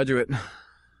like The Graduate.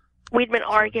 We'd been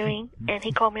arguing, and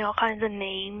he called me all kinds of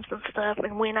names and stuff.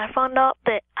 And when I found out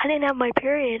that I didn't have my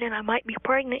period and I might be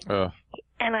pregnant,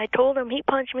 and I told him, he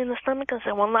punched me in the stomach and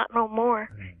said, well, not no more.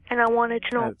 And I wanted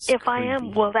to know, That's if I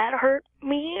am, will that hurt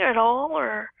me at all?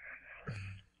 Or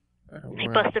he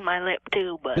busted my lip,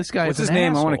 too. But This guy What's is his an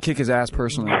name? asshole. I want to kick his ass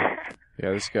personally.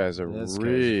 Yeah, this guy's a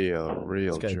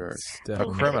real jerk. A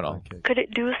criminal. could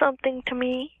it do something to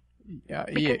me? Yeah,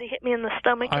 Because he hit me in the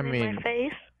stomach and in my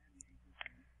face?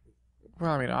 Well,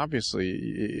 I mean,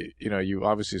 obviously, you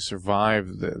obviously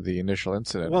survived the initial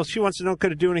incident. Well, she wants to know,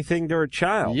 could it do anything to her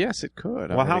child? Yes, it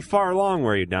could. Well, how far along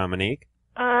were you, Dominique?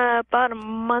 About a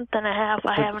month and a half.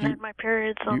 I haven't had my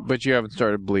period, so But you haven't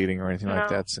started bleeding or anything like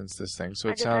No. that since this thing. So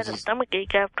I it just sounds had a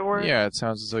stomachache afterwards. Yeah, it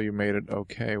sounds as though you made it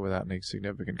okay without any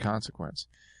significant consequence.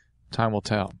 Time will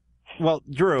tell. Well,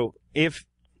 Drew,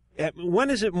 when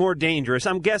is it more dangerous?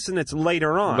 I'm guessing it's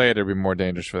later on. Later, it'd be more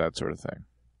dangerous for that sort of thing.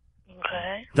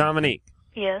 Okay. Dominique.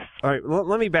 Yes. All right,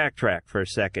 let me backtrack for a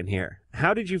second here.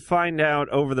 How did you find out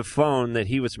over the phone that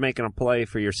he was making a play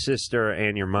for your sister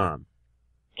and your mom?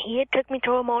 He had took me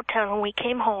to a motel and we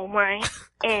came home, right?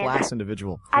 And Class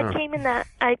individual. I came and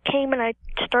I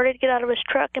started to get out of his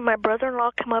truck, and my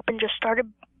brother-in-law came up and just started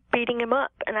beating him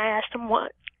up. And I asked him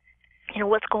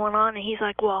what's going on, and he's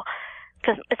like, well,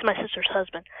 because it's my sister's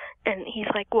husband, and he's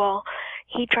like, well,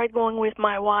 he tried going with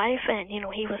my wife, and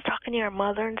he was talking to your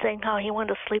mother and saying how he wanted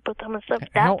to sleep with them and stuff.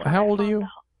 How old are you?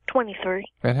 23.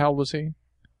 And how old was he?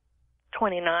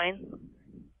 29.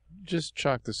 Just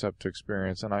chalk this up to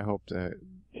experience, and I hope to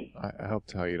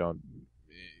how you don't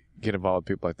get involved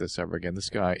with people like this ever again. This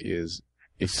guy is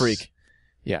a freak.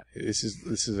 Yeah, this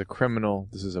is a criminal.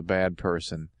 This is a bad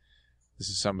person. This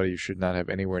is somebody you should not have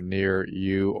anywhere near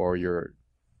you or your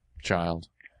child.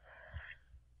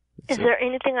 Is there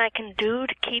anything I can do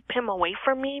to keep him away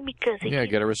from me? Because he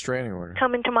keeps get a restraining order.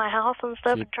 coming to my house and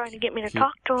stuff and trying to get me to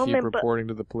talk to him. Keep reporting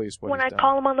to the police what when he's I done.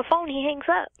 call him on the phone, he hangs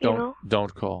up.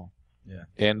 Don't call. Yeah.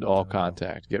 End all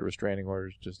contact. Get restraining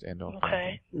orders. Just end all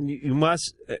contact. You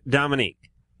must, Dominique,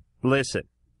 listen.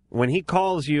 When he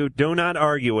calls you, do not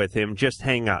argue with him. Just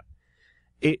hang up.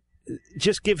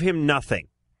 Just give him nothing.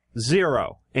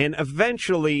 Zero. And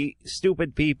eventually,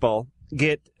 stupid people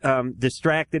get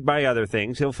distracted by other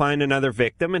things. He'll find another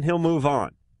victim and he'll move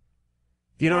on.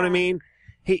 Do you know what I mean?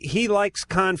 He likes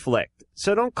conflict.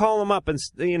 So don't call him up and,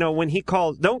 when he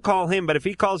calls, don't call him, but if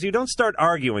he calls you, don't start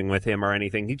arguing with him or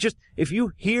anything. If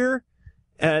you hear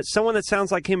someone that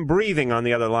sounds like him breathing on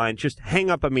the other line, just hang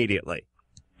up immediately.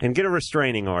 and get a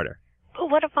restraining order. But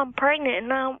what if I'm pregnant and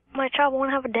now my child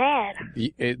won't have a dad?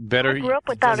 It better. I grew up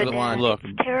without a dad. Look,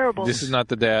 it's terrible. This is not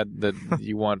the dad that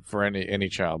you want for any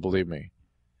child. Believe me.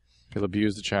 He'll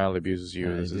abuse the child. He abuses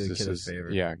you. This is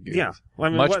yeah. Yeah. Well, I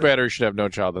mean, much better. Should have no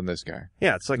child than this guy.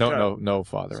 Yeah, it's like no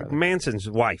father. It's like Manson's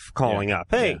wife calling up.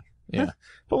 Hey, yeah.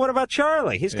 But what about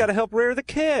Charlie? He's got to help rear the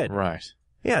kid. Right.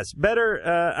 Yes, better.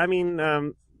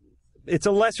 It's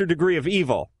a lesser degree of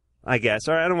evil, I guess.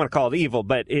 Or I don't want to call it evil,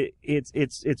 but it's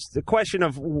the question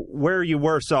of where are you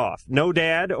worse off? No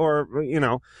dad, or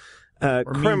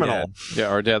criminal.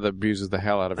 Yeah, or a dad that abuses the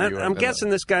hell out of you. I'm guessing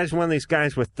this guy's one of these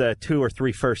guys with 2 or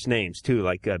 3 first names too,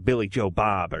 like Billy Joe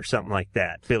Bob or something like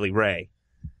that. Billy Ray.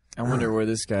 I wonder where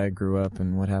this guy grew up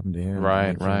and what happened to him.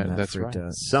 Right. That's right.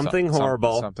 Something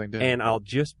horrible. Something did. And I'll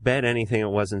just bet anything it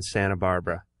wasn't Santa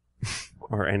Barbara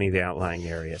or any of the outlying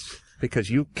areas. Because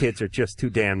you kids are just too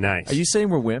damn nice. Are you saying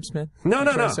we're wimps, man? No.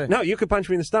 No, you could punch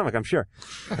me in the stomach, I'm sure.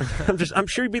 I'm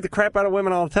sure you beat the crap out of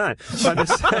women all the time. So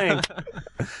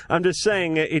I'm just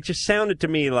saying, it just sounded to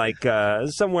me like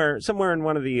somewhere in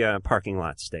one of the parking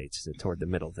lot states toward the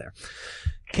middle there.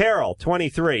 Carol,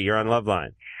 23, you're on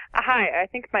Loveline. Hi, I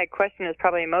think my question is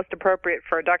probably most appropriate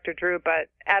for Dr. Drew, but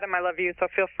Adam, I love you, so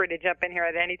feel free to jump in here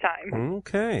at any time.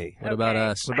 Okay. What about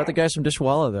us? What about the guys from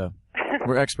Dishwalla, though?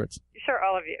 We're experts. Sure,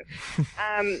 all of you.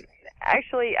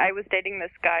 Actually, I was dating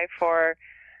this guy for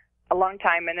a long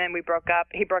time, and then we broke up.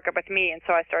 He broke up with me, and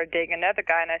so I started dating another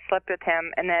guy, and I slept with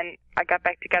him, and then I got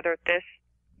back together with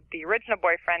the original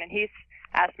boyfriend, and he's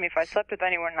asked me if I slept with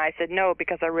anyone, and I said no,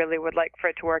 because I really would like for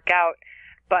it to work out.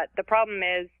 But the problem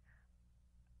is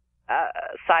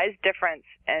size difference,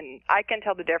 and I can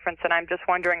tell the difference, and I'm just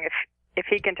wondering if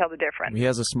he can tell the difference. He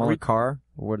has a smaller car?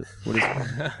 What is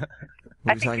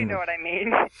I think you know what I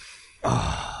mean.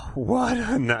 Oh, what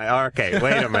a night. Okay,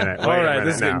 wait a minute. All right,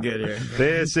 this is getting good here.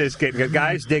 This is getting good.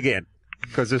 Guys, dig in,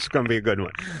 because this is going to be a good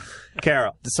one.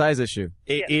 Carol. The size issue.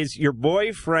 Is your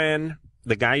boyfriend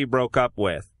the guy you broke up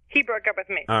with? He broke up with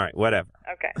me. All right, whatever.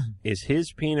 Okay. Is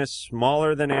his penis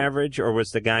smaller than average, or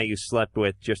was the guy you slept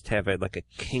with just have like a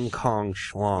King Kong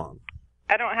schlong?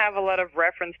 I don't have a lot of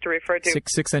reference to refer to.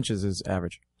 6 inches is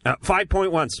average.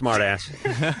 5.1, smartass.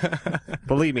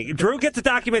 Believe me. Drew, get the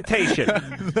documentation.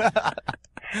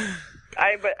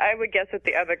 I would guess that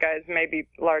the other guys may be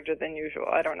larger than usual.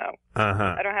 I don't know.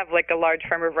 Uh-huh. I don't have like a large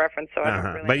frame of reference, so I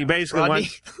don't really But you basically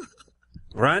want...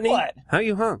 Rodney? What? How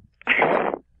you hung?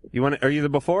 Are you the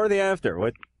before or the after?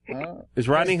 What? Is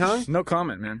Rodney hung? No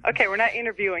comment, man. Okay, we're not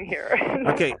interviewing here.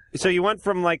 Okay, so you went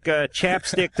from like a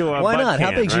chapstick to a Why butt not?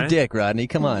 can, How big's your right? dick, Rodney?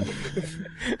 Come on.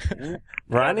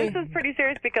 Rodney? This is pretty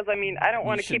serious because, I don't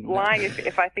want to keep lying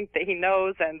if I think that he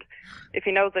knows, and if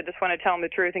he knows, I just want to tell him the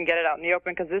truth and get it out in the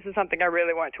open because this is something I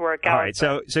really want to work out. All right,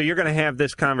 so you're going to have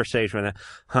this conversation with him.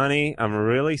 Honey, I'm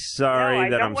really sorry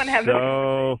that I'm want to have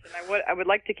so... this conversation. I would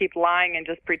like to keep lying and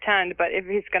just pretend, but if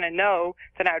he's going to know,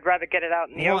 then I would rather get it out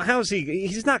in the Well, open. how's he...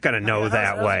 He's not going to know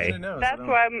that way. That's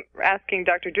why I'm asking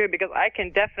Dr. Drew, because I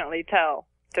can definitely tell.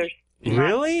 There's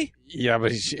Really? Yeah,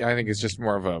 but I think it's just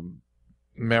more of a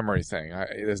memory thing.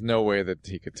 There's no way that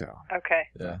he could tell. Okay.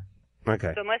 Yeah.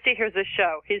 Okay. So unless he hears this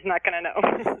show, he's not going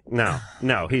to know.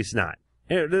 No, he's not.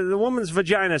 The woman's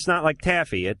vagina is not like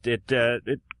taffy.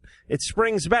 It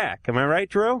springs back. Am I right,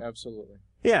 Drew? Absolutely.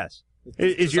 Yes.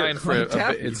 It's designed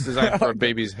for a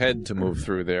baby's head to move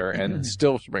through there and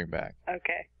still spring back.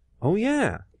 Okay. Oh,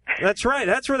 yeah. That's right.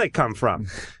 That's where they come from.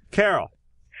 Carol.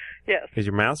 Yes. Is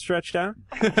your mouth stretched out?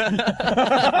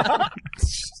 That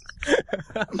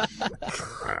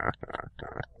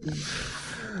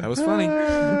was funny.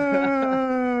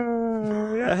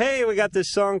 Yeah. Hey, we got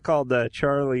this song called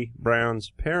Charlie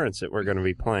Brown's Parents that we're going to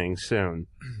be playing soon.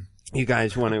 You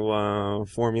guys want to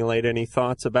formulate any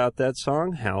thoughts about that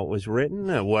song, how it was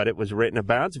written, what it was written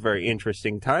about? It's a very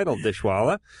interesting title,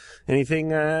 Dishwalla. Anything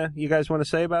you guys want to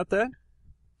say about that?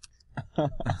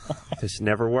 This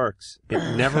never works.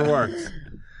 It never works.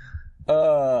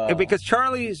 Because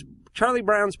Charlie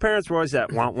Brown's parents were always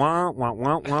that wah wah wah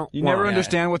wah wah. You never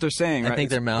understand what they're saying, right? I think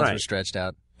their mouths were stretched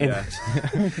out. And,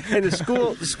 and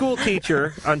the school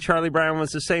teacher on Charlie Brown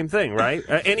was the same thing, right?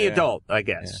 Any adult, I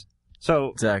guess. Yeah. So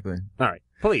exactly. All right,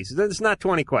 please. It's not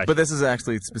 20 questions. But this is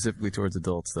actually specifically towards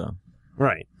adults, though.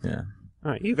 Right. Yeah.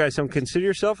 All right. You guys don't consider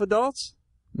yourself adults?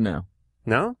 No.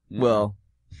 No? Well,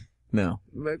 no.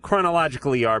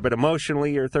 Chronologically you are, but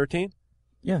emotionally you're 13?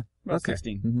 Yeah. About Okay.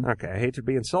 16. Mm-hmm. Okay. I hate to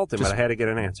be insulted, but I had to get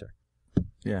an answer.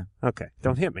 Yeah. Okay.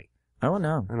 Don't hit me. Oh,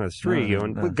 no. I know there's three of you,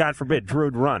 and God forbid Drew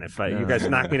would run if you guys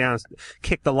knocked me down,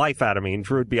 kick the life out of me, and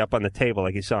Drew would be up on the table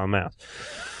like he saw a mouse.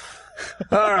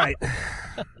 All right.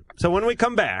 So when we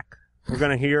come back, we're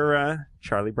going to hear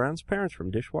Charlie Brown's parents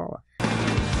from Dishwalla.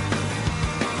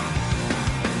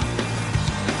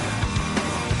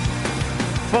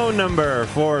 Phone number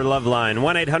for Loveline,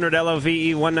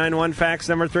 1-800-LOVE-191, fax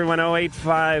number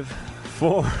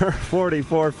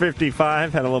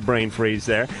 310-854-4455. Had a little brain freeze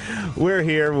there. We're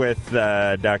here with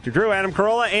Dr. Drew, Adam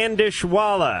Carolla, and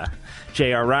Dishwalla.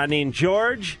 J.R. Rodney and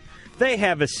George, they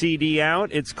have a CD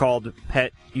out. It's called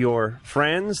Pet Your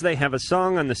Friends. They have a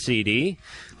song on the CD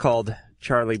called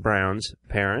Charlie Brown's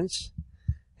Parents.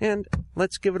 And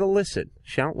let's give it a listen,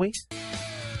 shan't we?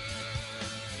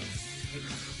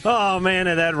 Oh, man,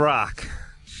 of that rock.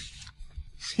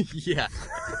 Yeah.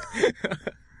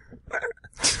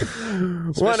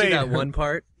 Especially that one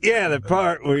part. Yeah, the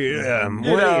part where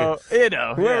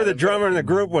whoever the drummer in the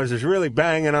group was really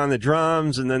banging on the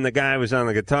drums, and then the guy was on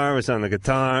the guitar, and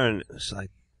it's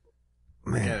like,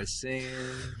 man. I was singing.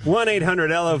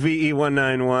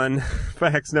 1-800-LOVE-191,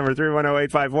 fax number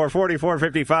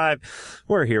 310-854-4455.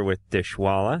 We're here with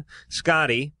Dishwalla.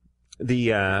 Scotty,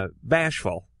 the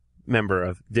bashful member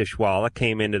of Dishwalla,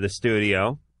 came into the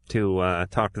studio to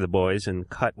talk to the boys and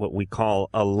cut what we call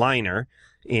a liner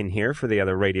in here for the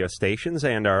other radio stations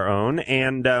and our own,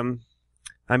 and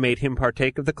I made him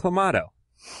partake of the Clamato,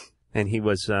 and he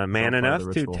was man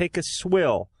enough to take a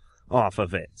swill off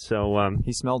of it. So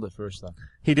he smelled it first, though.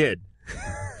 He did.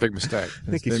 Big mistake.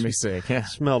 I think he Big mistake, yeah.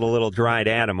 Smelled a little dried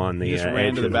Adam on the He just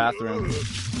ran to the bathroom.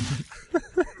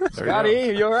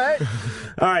 Scotty, you all right?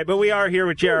 All right, but we are here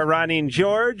with Jared, Rodney, and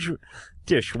George.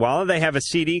 Dishwalla, they have a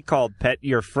CD called Pet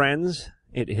Your Friends.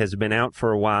 It has been out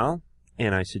for a while,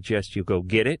 and I suggest you go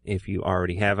get it if you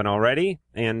already haven't already.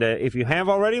 And if you have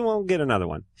already, well, get another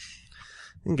one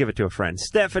and give it to a friend.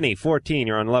 Stephanie, 14,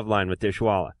 you're on Loveline with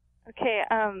Dishwalla. Okay,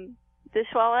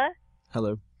 Dishwalla,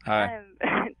 Hello. Hi.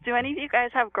 do any of you guys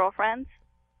have girlfriends?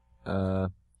 A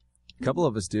couple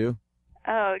of us do.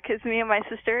 Oh, 'cause me and my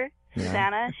sister, Yeah.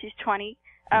 Susanna, she's 20,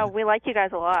 we like you guys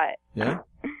a lot. Yeah?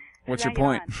 What's Now your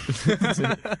point?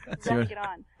 Now get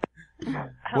on.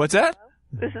 What's that?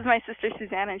 This is my sister,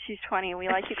 Susanna, and she's 20, and we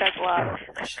like you guys a lot.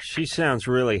 She sounds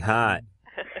really hot.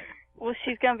 Well,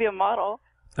 she's going to be a model.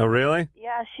 Oh, really?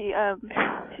 Yeah, she's going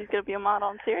to be a model.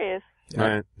 I'm serious.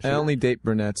 Right. I only date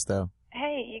brunettes, though.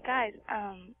 Hey, you guys,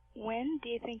 when do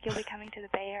you think you'll be coming to the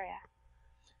Bay Area?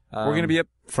 We're going to be up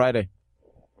Friday.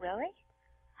 Really?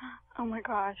 Oh my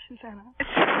gosh, Susanna.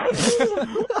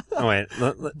 Oh, wait,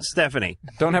 Stephanie.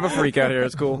 Don't have a freak out here.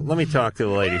 It's cool. Let me talk to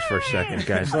the ladies for a second,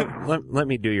 guys. Let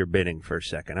me do your bidding for a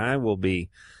second. I will be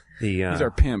the... He's our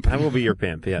pimp. I will be your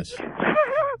pimp, yes.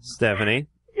 Stephanie.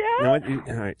 Yeah? You know what?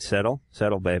 All right, settle,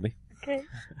 baby. Okay.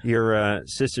 Your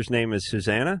sister's name is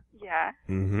Susanna? Yeah.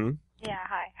 Mm-hmm. Yeah,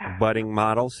 hi. Budding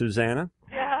model Susanna?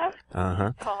 Yeah.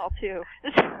 Uh-huh. Tall, too.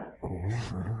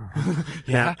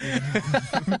 Yeah.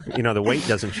 You know, the weight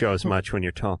doesn't show as much when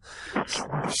you're tall.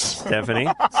 Stephanie?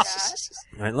 Yeah. All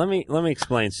right, let me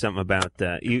explain something about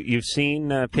you've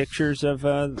seen pictures of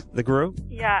the group?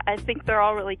 Yeah, I think they're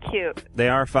all really cute. They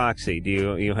are foxy.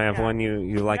 Do you have one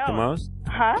you like the No. most?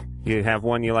 Huh? You have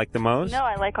one you like the most? No,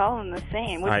 I like all of them the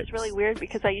same, which Right. is really weird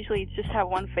because I usually just have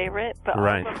one favorite, but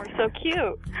Right. all of them are so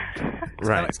cute.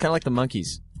 Right. It's kind of like the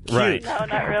monkeys. Right. No,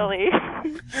 not really.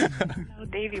 Oh,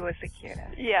 Davey was the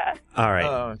cutest. Yeah. All right.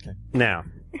 Oh, okay. Now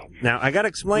I got to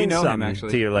explain We know him, something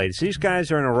actually. to you ladies. These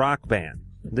guys are in a rock band.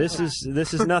 This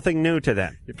is nothing new to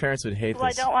them. Your parents would hate Well, I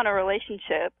this. don't want a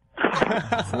relationship.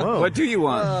 Whoa. What do you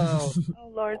want? Oh,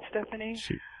 Lord, Stephanie.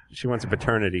 She wants a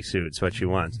paternity suit. That's what she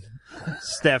wants.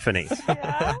 Stephanie.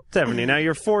 Yeah? Stephanie, now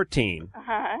you're 14.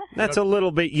 Uh-huh. That's a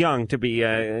little bit young to be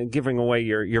giving away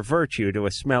your virtue to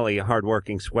a smelly,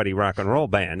 hardworking, sweaty rock and roll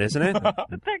band, isn't it? But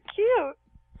they're cute.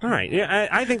 All right. Yeah,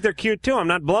 I think they're cute, too. I'm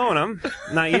not blowing them.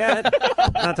 Not yet.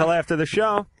 Not till after the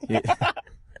show.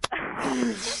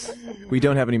 We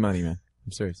don't have any money, man.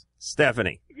 I'm serious.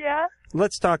 Stephanie, Yeah?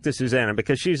 let's talk to Susanna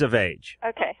because she's of age.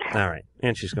 Okay. All right.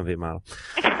 And she's going to be a model.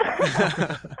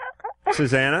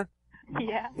 Susanna?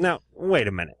 Yeah. Now, wait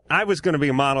a minute. I was going to be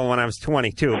a model when I was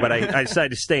 22, but I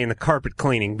decided to stay in the carpet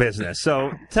cleaning business.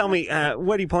 So tell me,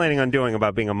 what are you planning on doing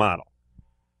about being a model?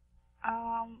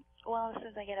 Well, as soon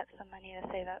as I get up some money to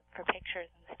save up for pictures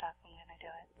and stuff, I'm going to do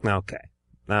it. Okay.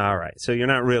 All right. So you're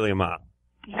not really a model.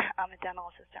 I'm a dental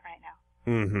assistant right now.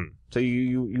 Mm-hmm. So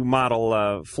you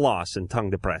model floss and tongue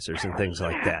depressors and things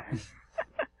like that.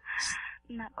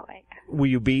 Not quite. Will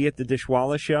you be at the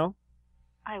Dishwalla show?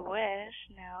 I wish,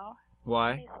 no.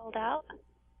 Why? They sold out?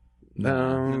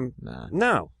 Nah.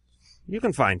 No. You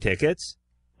can find tickets.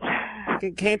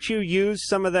 Can't you use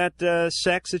some of that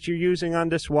sex that you're using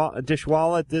on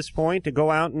Dishwalla at this point to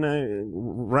go out and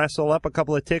wrestle up a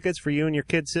couple of tickets for you and your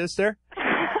kid sister?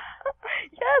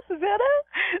 Yes, Susanna,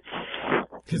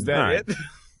 Is that All right. it? You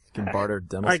can barter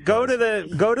dental. All right, go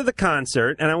to the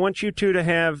concert, and I want you two to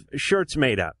have shirts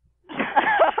made up.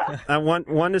 I want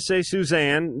one to say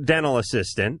Suzanne, dental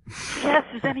assistant, Yes,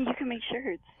 Susanna, you can make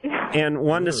shirts. and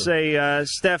one to say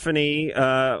Stephanie,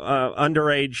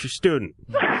 underage student.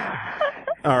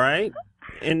 All right,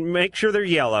 and make sure they're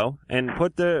yellow, and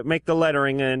make the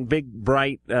lettering in big,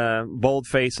 bright,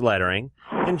 bold-faced lettering,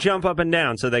 and jump up and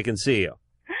down so they can see you.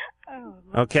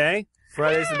 Okay?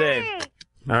 Friday's the day.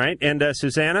 All right, and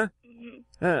Susanna,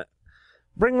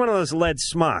 bring one of those lead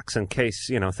smocks in case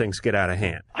things get out of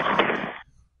hand.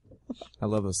 I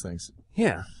love those things.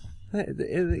 Yeah,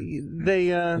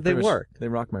 they work. They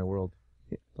rock my world.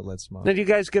 The lead smog. Now, do you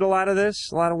guys get a lot of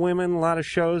this? A lot of women, a lot of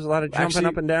shows, a lot of jumping Actually,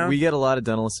 up and down? We get a lot of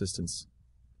dental assistants.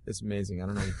 It's amazing. I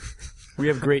don't know. We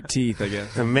have great teeth, I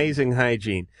guess. Amazing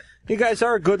hygiene. You guys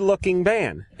are a good-looking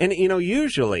band. And,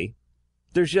 usually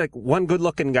there's like one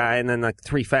good-looking guy and then like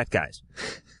three fat guys.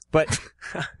 But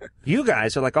you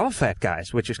guys are like all fat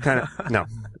guys, which is kind of... No,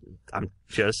 I'm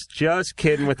just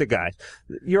kidding with the guys.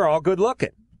 You're all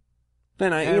good-looking.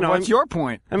 And what's your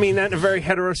point? I mean that in a very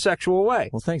heterosexual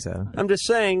way. Well, thanks, Adam. I'm just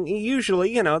saying,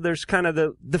 usually, there's kind of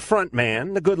the front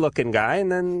man, the good-looking guy,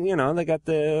 and then, they got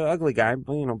the ugly guy,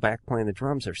 back playing the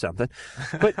drums or something.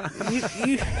 But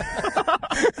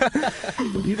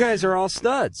you guys are all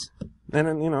studs. And,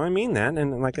 I mean that,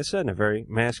 and like I said, in a very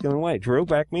masculine way. Drew,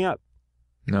 back me up.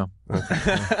 No.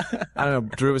 I don't know.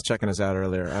 Drew was checking us out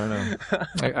earlier. I don't know.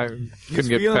 I He's couldn't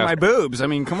get feeling past my boobs. I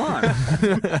mean, come on.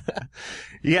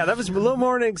 Yeah, that was a little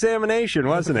more an examination,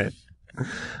 wasn't it?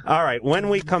 All right, when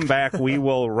we come back, we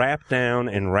will wrap down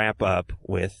and wrap up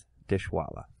with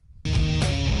Dishwalla.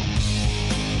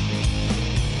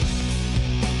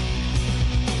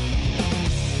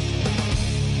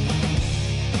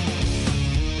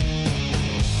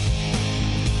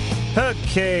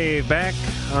 Okay, back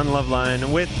on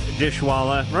Loveline with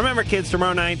Dishwalla. Remember, kids,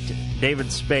 tomorrow night, David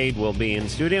Spade will be in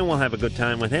studio. We'll have a good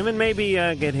time with him and maybe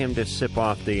get him to sip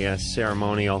off the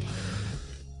ceremonial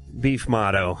beef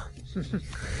motto.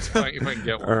 If I can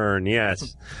get one. Earn,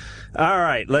 yes. All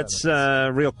right, let's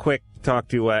real quick talk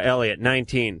to Elliot,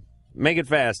 19. Make it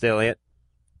fast, Elliot.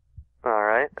 All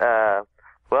right.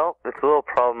 Well, it's a little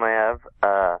problem I have.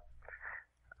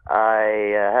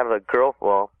 I have a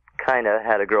kind of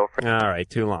had a girlfriend. All right,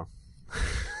 too long.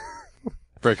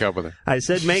 Break up with her. I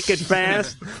said make it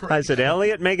fast. I said,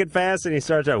 Elliot, make it fast. And he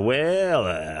starts out,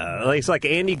 he's like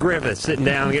Andy Griffith sitting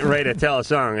down getting ready to tell a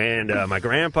song. And my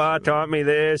grandpa taught me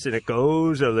this, and it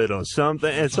goes a little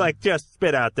something. It's like, just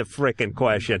spit out the frickin'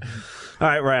 question. All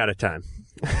right, we're out of time.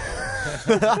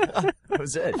 That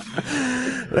was it.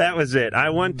 That was it.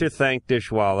 I want to thank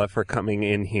Dishwalla for coming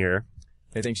in here.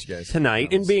 Hey, thanks, you guys.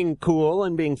 Tonight, and being cool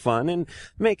and being fun and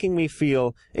making me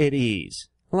feel at ease.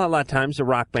 A lot of times the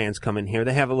rock bands come in here,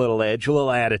 they have a little edge, a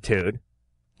little attitude,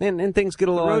 and things get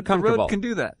a little uncomfortable. The road can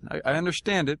do that. I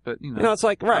understand it, but, it's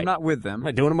like, right. I'm not with them.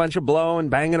 Doing a bunch of blow and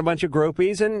banging a bunch of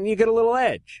groupies, and you get a little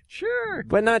edge. Sure.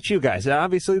 But not you guys.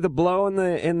 Obviously, the blow and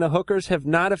the hookers have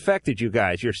not affected you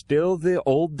guys. You're still the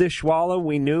old Dishwalla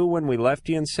we knew when we left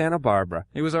you in Santa Barbara.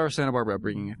 It was our Santa Barbara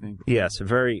upbringing, I think. Yes, a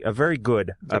very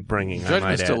good upbringing, I might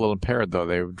Judgment's add. still a little impaired, though.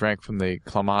 They drank from the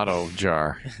Clamato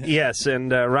jar. Yes,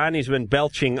 and Rodney's been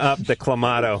belching up the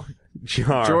Clamato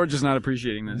jar. George is not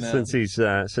appreciating this.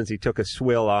 Since he took a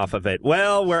swill off of it.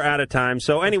 Well, we're out of time.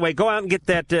 So anyway, go out and get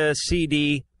that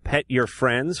CD, Pet Your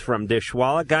Friends, from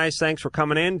Dishwalla. Guys, thanks for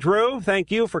coming in. Drew, thank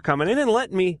you for coming in and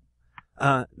letting me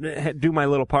do my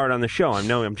little part on the show. I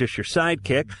know I'm just your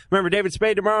sidekick. Remember David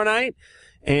Spade tomorrow night,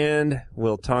 and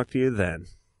we'll talk to you then.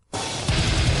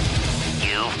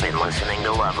 You've been listening to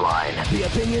Loveline. The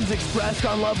opinions expressed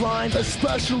on Loveline,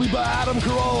 especially by Adam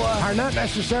Carolla, are not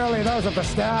necessarily those of the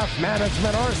staff,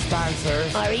 management, or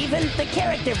sponsors. Or even the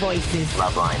character voices.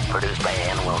 Loveline, produced by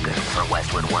Ann Wilkins for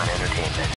Westwood One Entertainment.